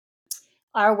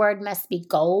 Our word must be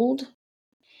gold.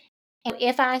 And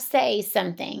if I say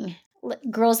something,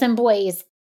 girls and boys,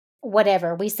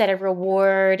 whatever, we set a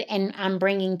reward and I'm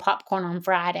bringing popcorn on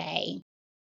Friday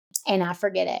and I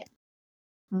forget it.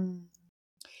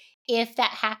 If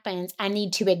that happens, I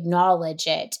need to acknowledge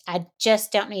it. I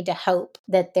just don't need to hope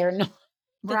that they're not,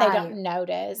 that they don't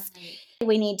notice. Right.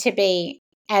 We need to be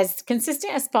as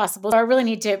consistent as possible. So I really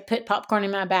need to put popcorn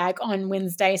in my bag on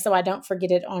Wednesday so I don't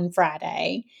forget it on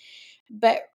Friday.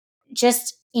 But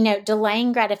just,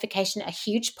 delaying gratification, a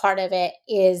huge part of it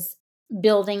is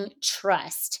building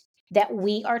trust that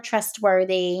we are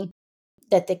trustworthy,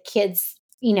 that the kids,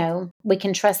 we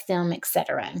can trust them,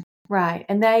 etc. Right.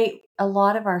 And a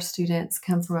lot of our students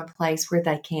come from a place where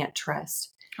they can't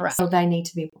trust. Right. So they need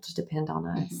to be able to depend on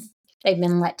us. They've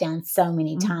been let down so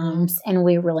many times and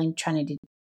we're really trying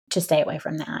to stay away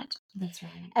from that. That's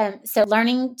right. So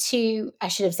I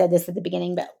should have said this at the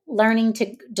beginning, but learning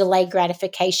to delay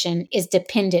gratification is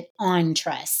dependent on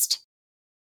trust.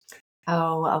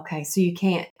 Oh, okay. So you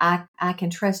can't, I can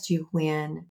trust you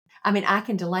I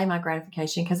can delay my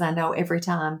gratification because I know every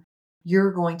time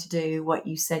you're going to do what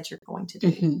you said you're going to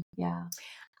do. Yeah.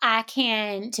 I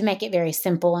can, to make it very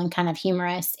simple and kind of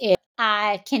humorous,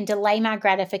 I can delay my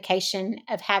gratification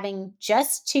of having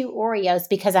just 2 Oreos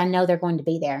because I know they're going to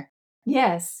be there.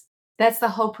 Yes. That's the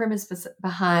whole premise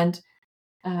behind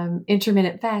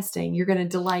intermittent fasting. You're going to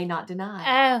delay, not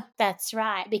deny. Oh, that's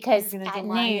right. Because at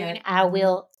noon, I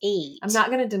will eat. I'm not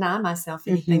going to deny myself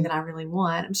anything that I really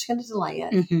want. I'm just going to delay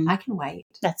it. I can wait.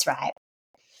 That's right.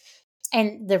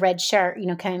 And the red shirt,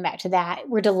 coming back to that,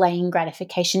 we're delaying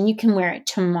gratification. You can wear it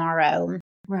tomorrow.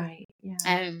 Right.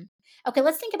 Yeah. Okay,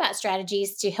 let's think about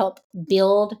strategies to help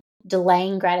build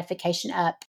delaying gratification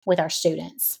up with our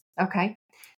students. Okay.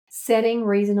 Setting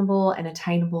reasonable and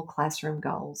attainable classroom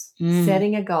goals.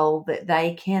 Setting a goal that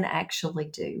they can actually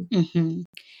do. Mm-hmm.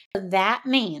 That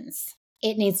means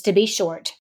it needs to be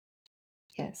short.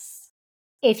 Yes.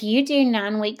 If you do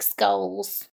 9 weeks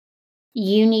goals,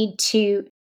 you need to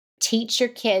teach your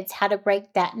kids how to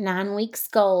break that 9 weeks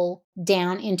goal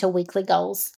down into weekly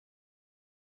goals.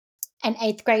 An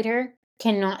 8th grader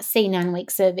cannot see 9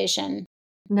 weeks of vision.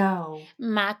 No.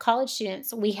 My college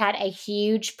students, we had a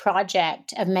huge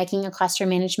project of making a classroom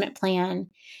management plan.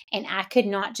 And I could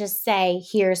not just say,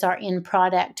 here's our end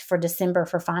product for December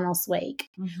for finals week.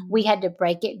 Mm-hmm. We had to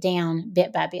break it down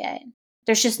bit by bit.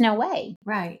 There's just no way.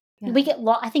 Right. Yeah.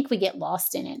 I think we get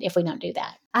lost in it if we don't do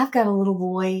that. I've got a little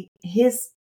boy.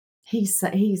 He's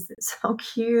so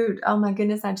cute. Oh my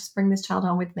goodness. I just bring this child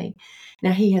home with me.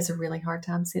 Now he has a really hard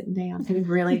time sitting down. He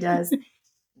really does.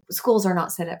 Schools are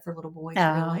not set up for little boys,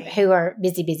 really. Who are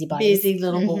busy bodies. Busy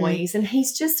little boys. And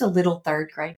he's just a little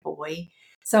 3rd grade boy.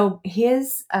 So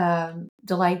his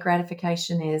delayed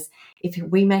gratification is if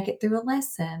we make it through a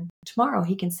lesson, tomorrow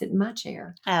he can sit in my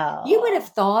chair. Oh. You would have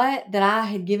thought that I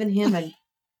had given him a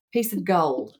piece of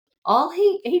gold. All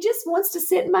he just wants to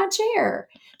sit in my chair.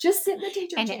 Just sit in the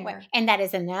teacher chair. And that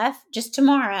is enough. Just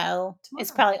tomorrow is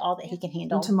probably all that he can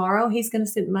handle. And tomorrow he's going to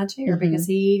sit in my chair because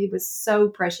he was so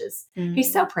precious.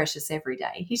 He's so precious every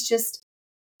day. He's just,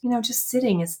 just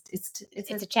sitting it's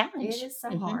a challenge. It is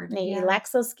so hard. He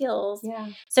lacks those skills. Yeah.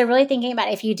 So really thinking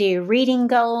about if you do reading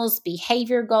goals,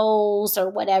 behavior goals, or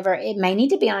whatever, it may need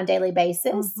to be on a daily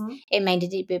basis. Mm-hmm. It may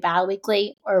need to be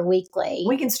bi-weekly or weekly.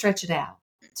 We can stretch it out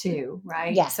too,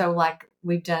 right? Yeah. So like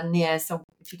we've done this. So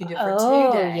if you can do it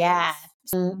for 2 days. Yeah.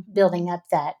 Building up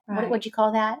that. Right. What would you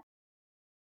call that?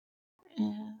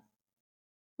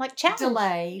 Like challenge.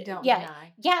 Delay, don't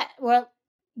deny. Yeah. Well,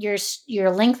 you're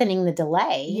lengthening the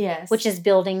delay. Yes. Which is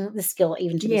building the skill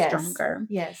even to be stronger.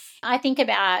 Yes. I think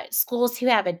about schools who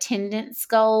have attendance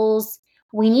goals.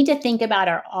 We need to think about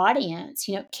our audience.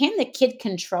 Can the kid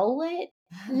control it?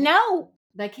 No.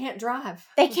 They can't drive.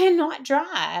 They cannot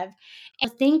drive.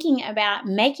 And thinking about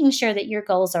making sure that your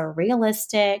goals are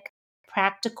realistic,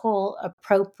 practical,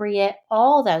 appropriate,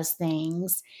 all those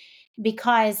things,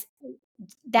 because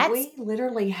we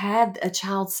literally had a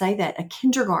child say that, a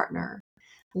kindergartner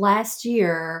last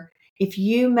year. If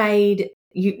you made,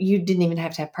 you didn't even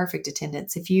have to have perfect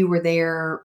attendance. If you were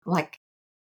there like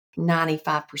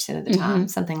 95% of the time,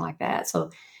 something like that.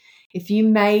 So if you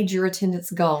made your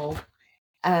attendance goal,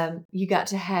 you got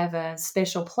to have a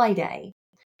special play day.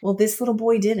 Well, this little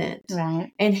boy didn't.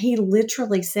 Right. And he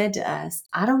literally said to us,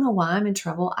 I don't know why I'm in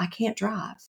trouble. I can't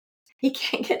drive. He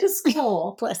can't get to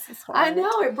school. Bless his heart. I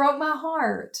know. It broke my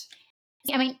heart.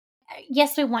 I mean,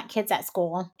 yes, we want kids at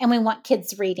school and we want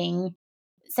kids reading.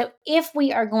 So if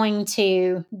we are going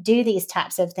to do these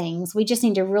types of things, we just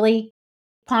need to really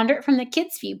ponder it from the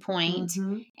kid's viewpoint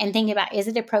and think about, is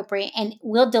it appropriate? And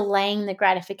will delaying the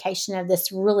gratification of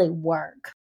this really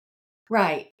work?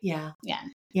 Right. Yeah. Yeah.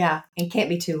 Yeah. It can't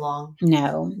be too long.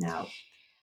 No.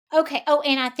 Okay. Oh,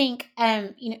 and I think,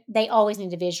 they always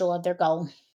need a visual of their goal.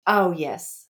 Oh,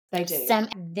 yes, they do.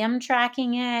 Them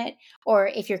tracking it, or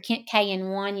if you're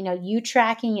KN1, you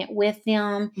tracking it with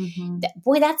them.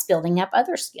 That's building up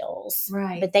other skills.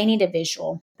 Right. But they need a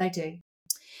visual. They do.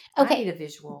 Okay. I need a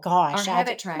visual. Gosh. Our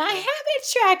habit tracker. My habit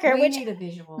tracker. We need a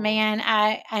visual. Man,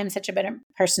 I'm such a better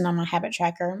person on my habit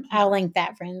tracker. I'll link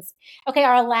that, friends. Okay,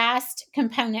 our last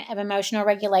component of emotional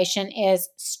regulation is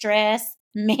stress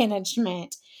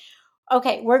management.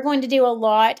 Okay, we're going to do a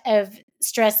lot of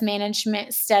stress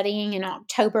management studying in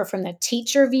October from the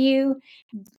teacher view,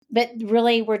 but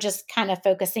really we're just kind of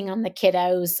focusing on the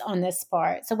kiddos on this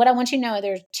part. So what I want you to know,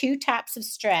 there's 2 types of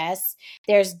stress.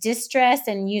 There's distress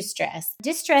and eustress.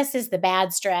 Distress is the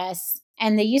bad stress,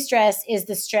 and the eustress is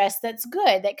the stress that's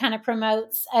good, that kind of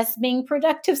promotes us being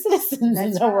productive citizens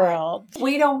in the world.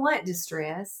 We don't want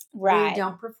distress. Right. We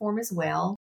don't perform as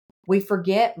well. We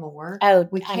forget more.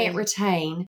 We can't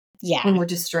retain. Yeah. When we're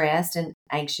distressed and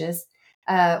anxious.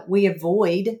 We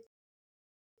avoid.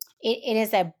 It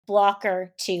is a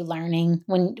blocker to learning.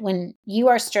 When you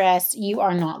are stressed, you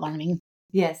are not learning.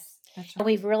 Yes. That's right.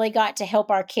 We've really got to help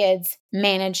our kids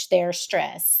manage their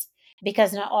stress,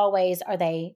 because not always are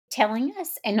they telling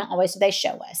us and not always do they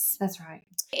show us. That's right.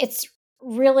 It's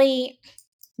really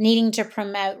needing to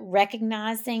promote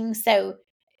recognizing, so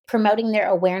promoting their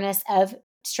awareness of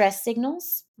stress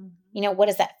signals. What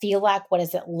does that feel like? What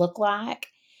does it look like?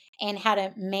 And how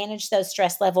to manage those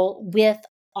stress level with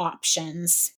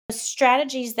options. The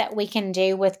strategies that we can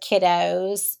do with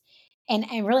kiddos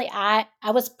And really, I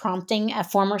was prompting a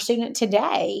former student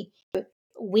today.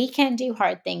 We can do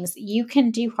hard things. You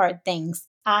can do hard things.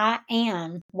 I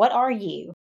am. What are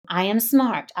you? I am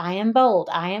smart. I am bold.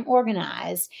 I am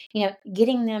organized.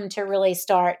 Getting them to really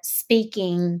start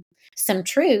speaking some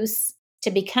truths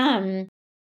to become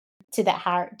to that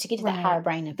higher, to get to that higher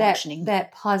brain of functioning.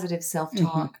 That positive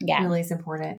self-talk really is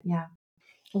important. Yeah.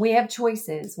 We have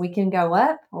choices. We can go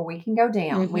up or we can go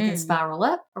down. We can spiral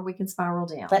up or we can spiral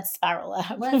down. Let's spiral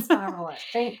up. Let's spiral up.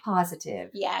 Think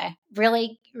positive. Yeah.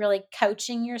 Really, really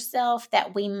coaching yourself,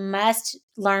 that we must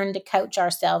learn to coach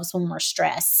ourselves when we're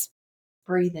stressed.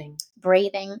 Breathing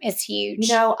is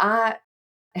huge. I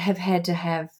have had to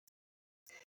have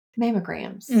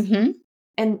mammograms.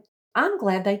 And I'm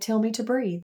glad they tell me to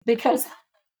breathe, because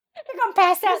you're going to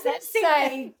pass out. That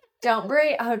say, don't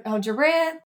breathe, hold your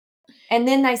breath. And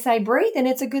then they say breathe, and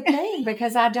it's a good thing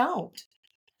because I don't.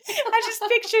 I just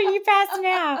picture you passing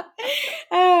out.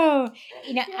 Oh,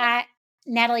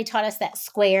 Natalie taught us that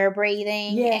square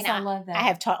breathing. Yes, and I love that. I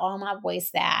have taught all my boys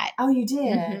that. Oh, you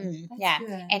did? That's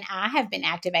good. And I have been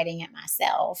activating it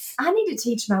myself. I need to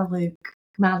teach my Luke,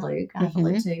 I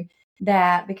believe too,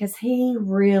 that, because he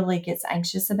really gets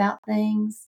anxious about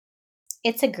things.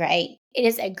 It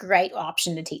is a great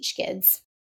option to teach kids.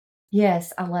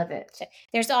 Yes, I love it.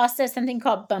 There's also something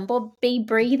called bumblebee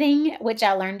breathing, which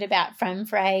I learned about from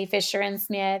Frey, Fisher, and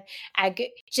Smith.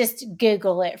 Just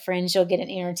Google it, friends. You'll get an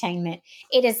entertainment.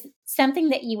 It is something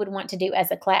that you would want to do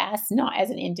as a class, not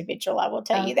as an individual. I will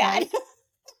tell you that.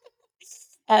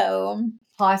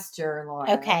 Posture,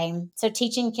 Laura. Okay. So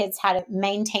teaching kids how to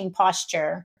maintain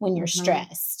posture when you're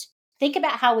stressed. Think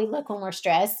about how we look when we're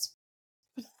stressed.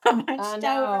 I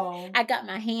know. I got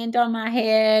my hand on my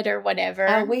head or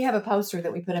whatever. We have a poster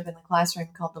that we put up in the classroom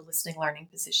called the Listening Learning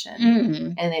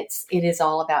Position. And it is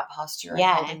all about posture and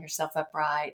holding yourself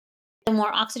upright. The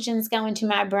more oxygen's going to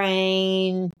my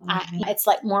brain, it's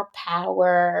like more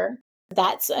power.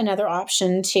 That's another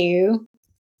option to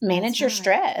manage your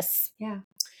stress. Yeah.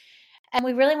 And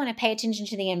we really want to pay attention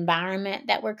to the environment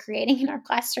that we're creating in our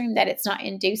classroom, that it's not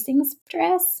inducing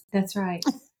stress. That's right.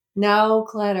 No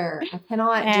clutter. I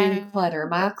cannot do clutter.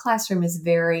 My classroom is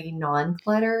very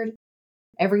non-cluttered.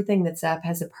 Everything that's up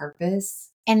has a purpose.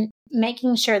 And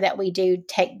making sure that we do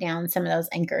take down some of those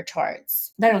anchor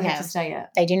charts. They don't have to stay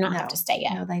up. They do not have to stay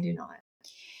up. No, they do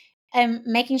not.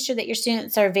 Making sure that your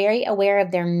students are very aware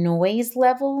of their noise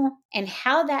level and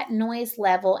how that noise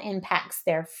level impacts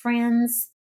their friends,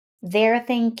 their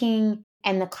thinking,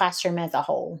 and the classroom as a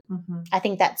whole. I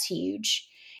think that's huge.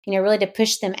 Really to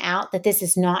push them out that this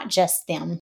is not just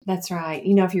them. That's right.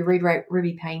 If you read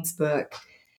Ruby Payne's book,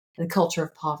 The Culture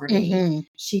of Poverty,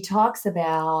 she talks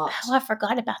about... Oh, I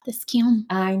forgot about this, Kim.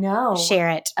 I know. Share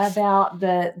it. About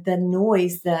the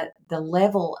noise, the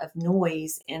level of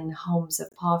noise in homes of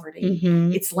poverty.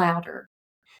 It's louder.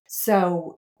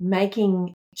 So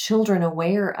making children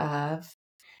aware of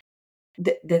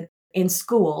the in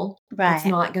school, it's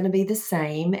not going to be the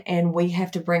same, and we have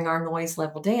to bring our noise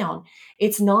level down.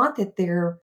 It's not that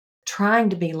they're trying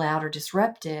to be loud or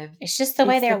disruptive. It's just the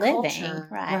way they're living. Culture.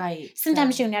 Right.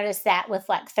 Sometimes you notice that with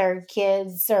like third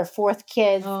kids or fourth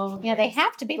kids. Oh, they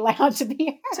have to be loud to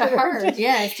be heard.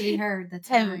 Yes, to be heard.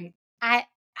 That's right.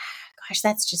 Gosh,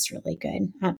 that's just really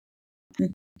good.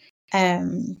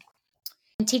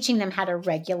 Teaching them how to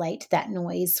regulate that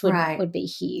noise would be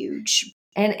huge.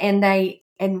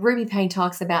 And Ruby Payne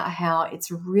talks about how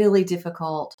it's really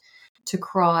difficult to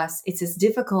cross. It's as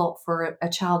difficult for a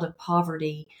child of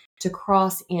poverty to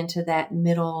cross into that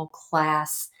middle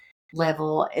class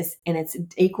level, and it's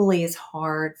equally as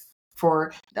hard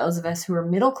for those of us who are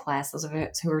middle class, those of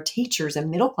us who are teachers and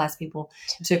middle class people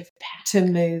to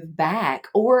move back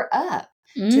or up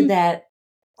to that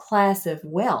class of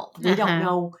wealth.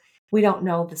 We don't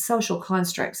know the social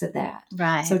constructs of that.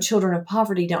 Right. So children of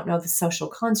poverty don't know the social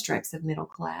constructs of middle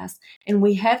class. And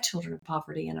we have children of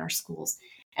poverty in our schools,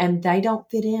 and they don't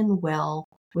fit in well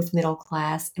with middle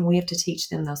class. And we have to teach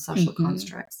them those social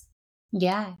constructs.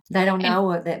 Yeah. They don't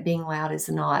know that being loud is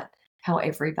not how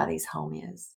everybody's home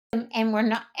is. And we're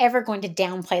not ever going to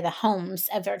downplay the homes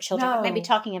of our children, but maybe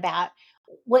talking about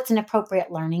what's an appropriate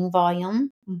learning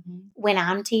volume when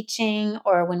I'm teaching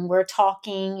or when we're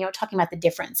talking, talking about the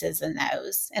differences in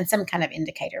those and some kind of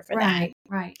indicator for that.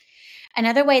 Right.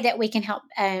 Another way that we can help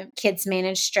kids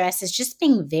manage stress is just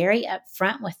being very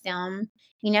upfront with them.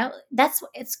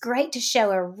 It's great to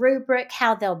show a rubric,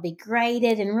 how they'll be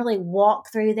graded, and really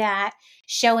walk through that,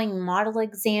 showing model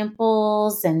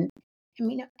examples and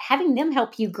having them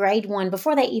help you grade one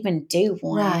before they even do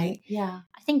one. Right. Yeah.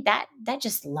 I think that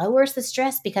just lowers the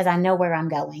stress because I know where I'm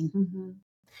going.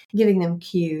 Giving them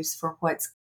cues for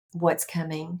what's what's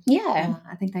coming. Yeah.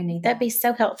 I think they need That'd be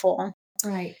so helpful.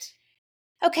 Right.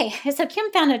 Okay, so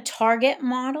Kim found a target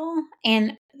model,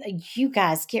 and you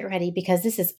guys get ready because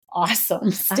this is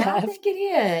awesome stuff. I think it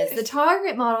is. The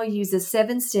target model uses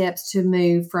 7 steps to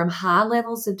move from high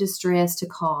levels of distress to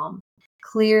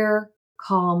clear,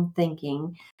 calm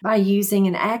thinking by using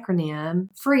an acronym,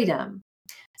 FREEDOM.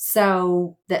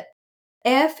 So the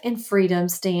F in FREEDOM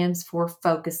stands for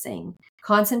focusing,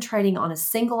 concentrating on a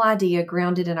single idea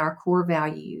grounded in our core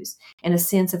values and a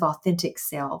sense of authentic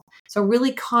self. So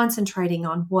really concentrating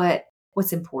on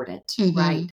what's important,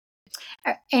 right?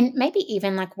 And maybe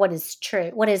even like what is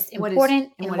true, what is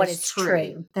important and what is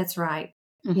true. That's right.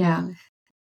 Yeah.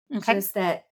 Okay. Just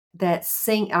that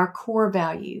our core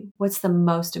value. What's the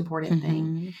most important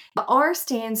thing? The R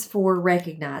stands for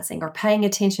recognizing or paying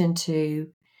attention to,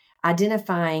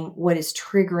 identifying what is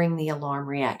triggering the alarm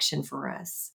reaction for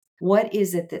us. What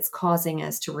is it that's causing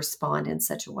us to respond in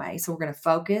such a way? So we're going to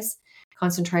focus,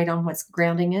 concentrate on what's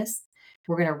grounding us.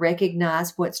 We're going to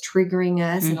recognize what's triggering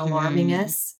us and alarming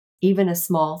us, even a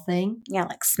small thing. Yeah,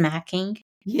 like smacking.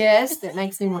 Yes, that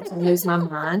makes me want to lose my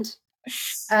mind.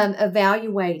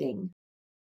 Evaluating,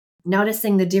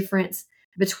 noticing the difference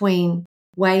between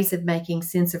ways of making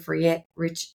sense of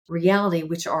reality,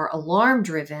 which are alarm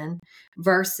driven,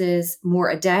 versus more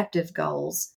adaptive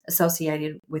goals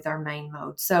associated with our main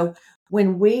mode. So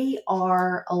when we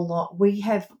are we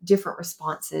have different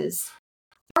responses.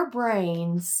 Our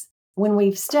brains, when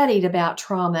we've studied about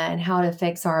trauma and how it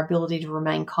affects our ability to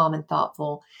remain calm and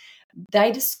thoughtful,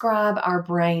 they describe our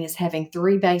brain as having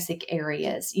 3 basic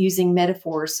areas, using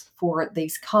metaphors for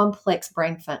these complex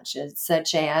brain functions,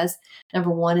 such as number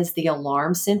 1 is the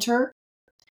alarm center,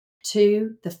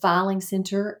 2, the filing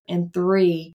center, and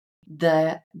 3,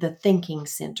 the thinking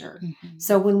center.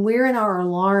 So when we're in our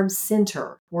alarm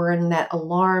center, we're in that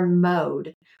alarm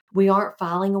mode. We aren't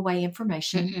filing away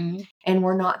information and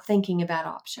we're not thinking about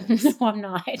options. No, I'm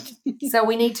not. So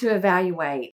we need to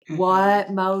evaluate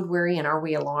what mode we're in. Are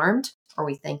we alarmed? Are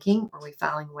we thinking? Are we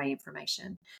filing away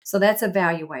information? So that's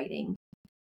evaluating.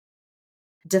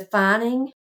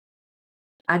 Defining,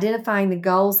 identifying the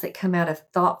goals that come out of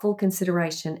thoughtful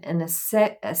consideration and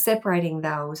separating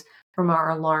those from our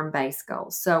alarm-based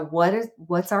goals. So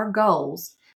what's our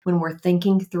goals when we're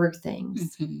thinking through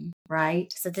things,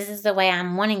 right? So this is the way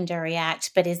I'm wanting to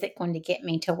react, but is it going to get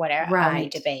me to where I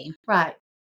need to be? Right.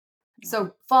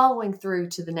 So following through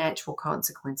to the natural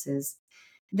consequences.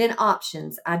 Then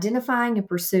options, identifying and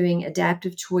pursuing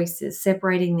adaptive choices,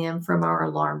 separating them from our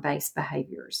alarm-based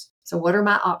behaviors. So what are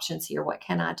my options here? What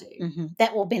can I do?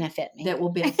 That will benefit me. That will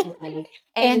benefit me.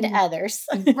 And others.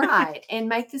 Right. And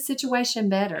make the situation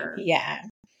better. Yeah.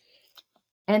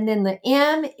 And then the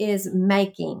M is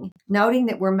making, noting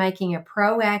that we're making a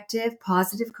proactive,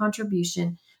 positive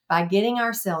contribution by getting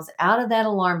ourselves out of that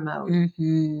alarm mode.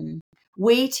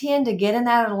 We tend to get in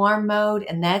that alarm mode,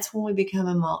 and that's when we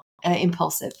become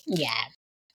impulsive. Yeah.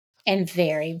 And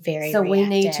very, very So reactive. we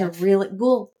need to really,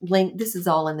 we'll link, this is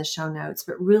all in the show notes,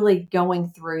 but really going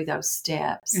through those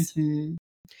steps. And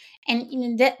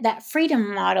that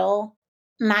freedom model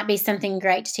might be something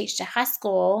great to teach to high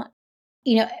school,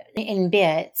 in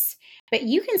bits, but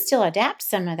you can still adapt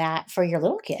some of that for your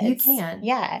little kids. You can.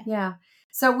 Yeah. Yeah.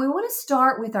 So we want to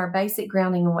start with our basic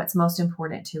grounding and what's most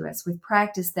important to us with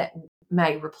practice that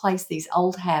may replace these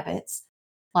old habits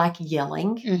like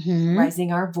yelling,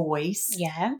 raising our voice,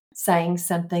 saying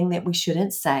something that we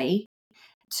shouldn't say,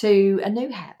 to a new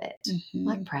habit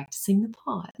like practicing the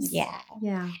pause. Yeah.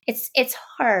 Yeah. It's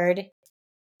hard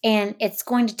and it's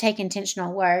going to take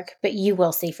intentional work, but you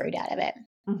will see fruit out of it.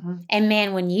 And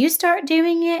man, when you start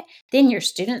doing it, then your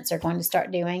students are going to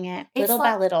start doing it little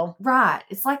by little. Right.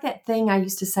 It's like that thing I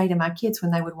used to say to my kids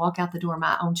when they would walk out the door,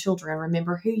 my own children,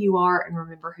 remember who you are and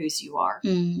remember whose you are.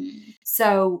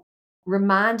 So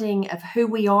reminding of who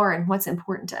we are and what's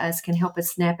important to us can help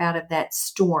us snap out of that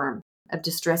storm of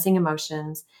distressing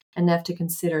emotions enough to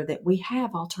consider that we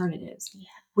have alternatives. Yeah.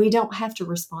 We don't have to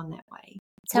respond that way.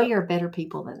 So, we are better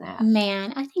people than that.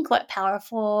 Man, I think what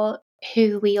powerful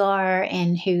who we are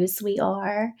and whose we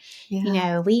are.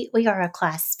 Yeah. We are a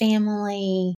class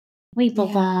family. We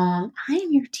belong. I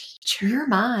am your teacher. You're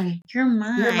mine. You're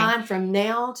mine. You're mine from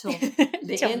now till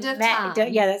the end of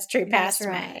time. Yeah, that's true. Past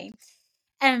May.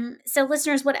 So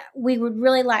listeners, what we would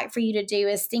really like for you to do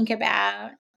is think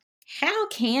about how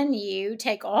can you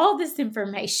take all this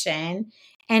information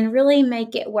and really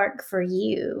make it work for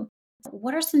you?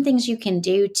 What are some things you can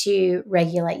do to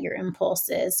regulate your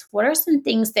impulses? What are some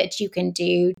things that you can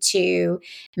do to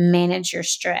manage your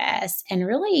stress and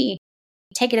really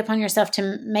take it upon yourself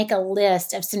to make a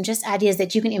list of some just ideas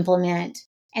that you can implement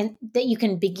and that you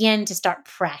can begin to start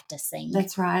practicing.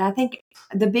 That's right. I think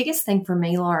the biggest thing for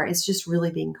me, Laura, is just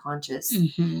really being conscious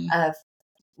of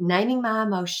naming my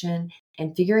emotion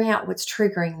and figuring out what's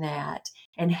triggering that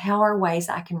and how are ways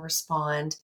I can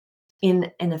respond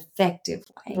in an effective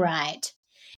way. Right.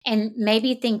 And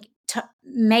maybe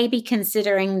maybe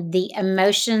considering the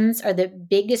emotions are the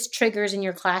biggest triggers in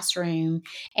your classroom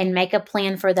and make a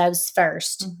plan for those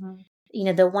first.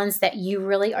 The ones that you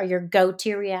really are your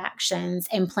go-to reactions,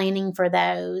 and planning for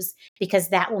those, because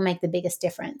that will make the biggest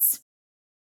difference.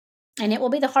 And it will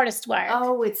be the hardest work.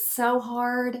 Oh, it's so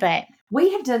hard. But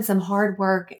we have done some hard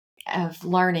work of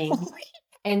learning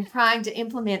and trying to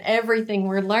implement everything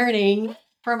we're learning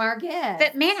from our guests.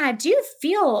 But man, I do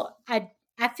feel, I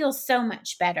feel so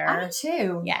much better. I do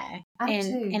too. Yeah. I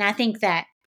do. And I think that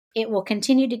it will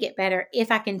continue to get better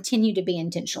if I continue to be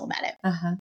intentional about it.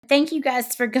 Thank you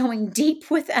guys for going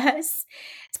deep with us.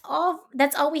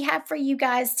 That's all we have for you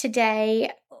guys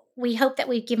today. We hope that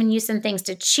we've given you some things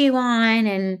to chew on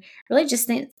and really just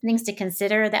things to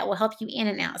consider that will help you in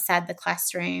and outside the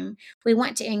classroom. We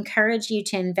want to encourage you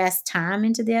to invest time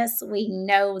into this. We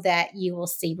know that you will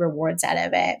see rewards out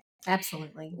of it.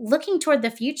 Absolutely. Looking toward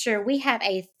the future, we have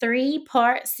a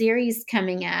 3-part series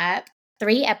coming up.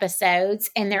 3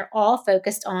 episodes, and they're all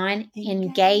focused on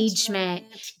engagement,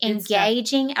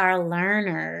 engaging our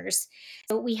learners.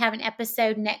 So we have an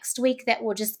episode next week that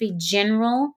will just be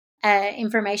general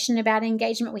information about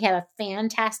engagement. We have a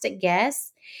fantastic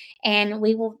guest, and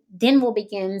we'll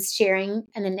begin sharing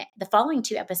in the following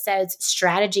 2 episodes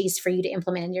strategies for you to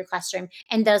implement in your classroom,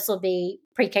 and those will be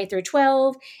pre-K through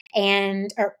 12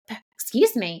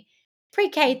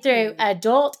 pre-K through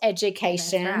adult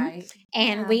education. That's right.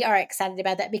 And we are excited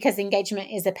about that because engagement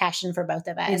is a passion for both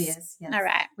of us. It is. Yes. All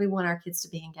right. We want our kids to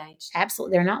be engaged.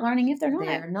 Absolutely. They're not learning if they're not.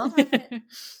 They're not.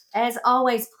 As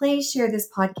always, please share this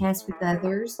podcast with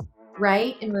others.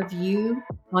 Rate and review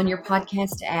on your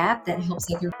podcast app. That helps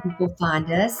other people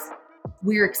find us.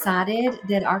 We're excited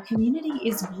that our community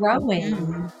is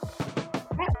growing.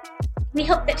 We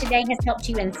hope that today has helped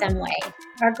you in some way.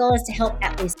 Our goal is to help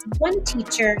at least one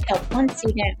teacher help one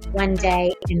student one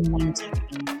day and one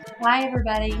time. Bye,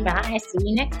 everybody. Bye. See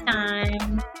you next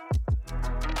time.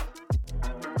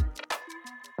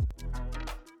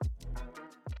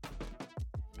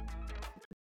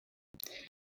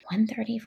 1:34.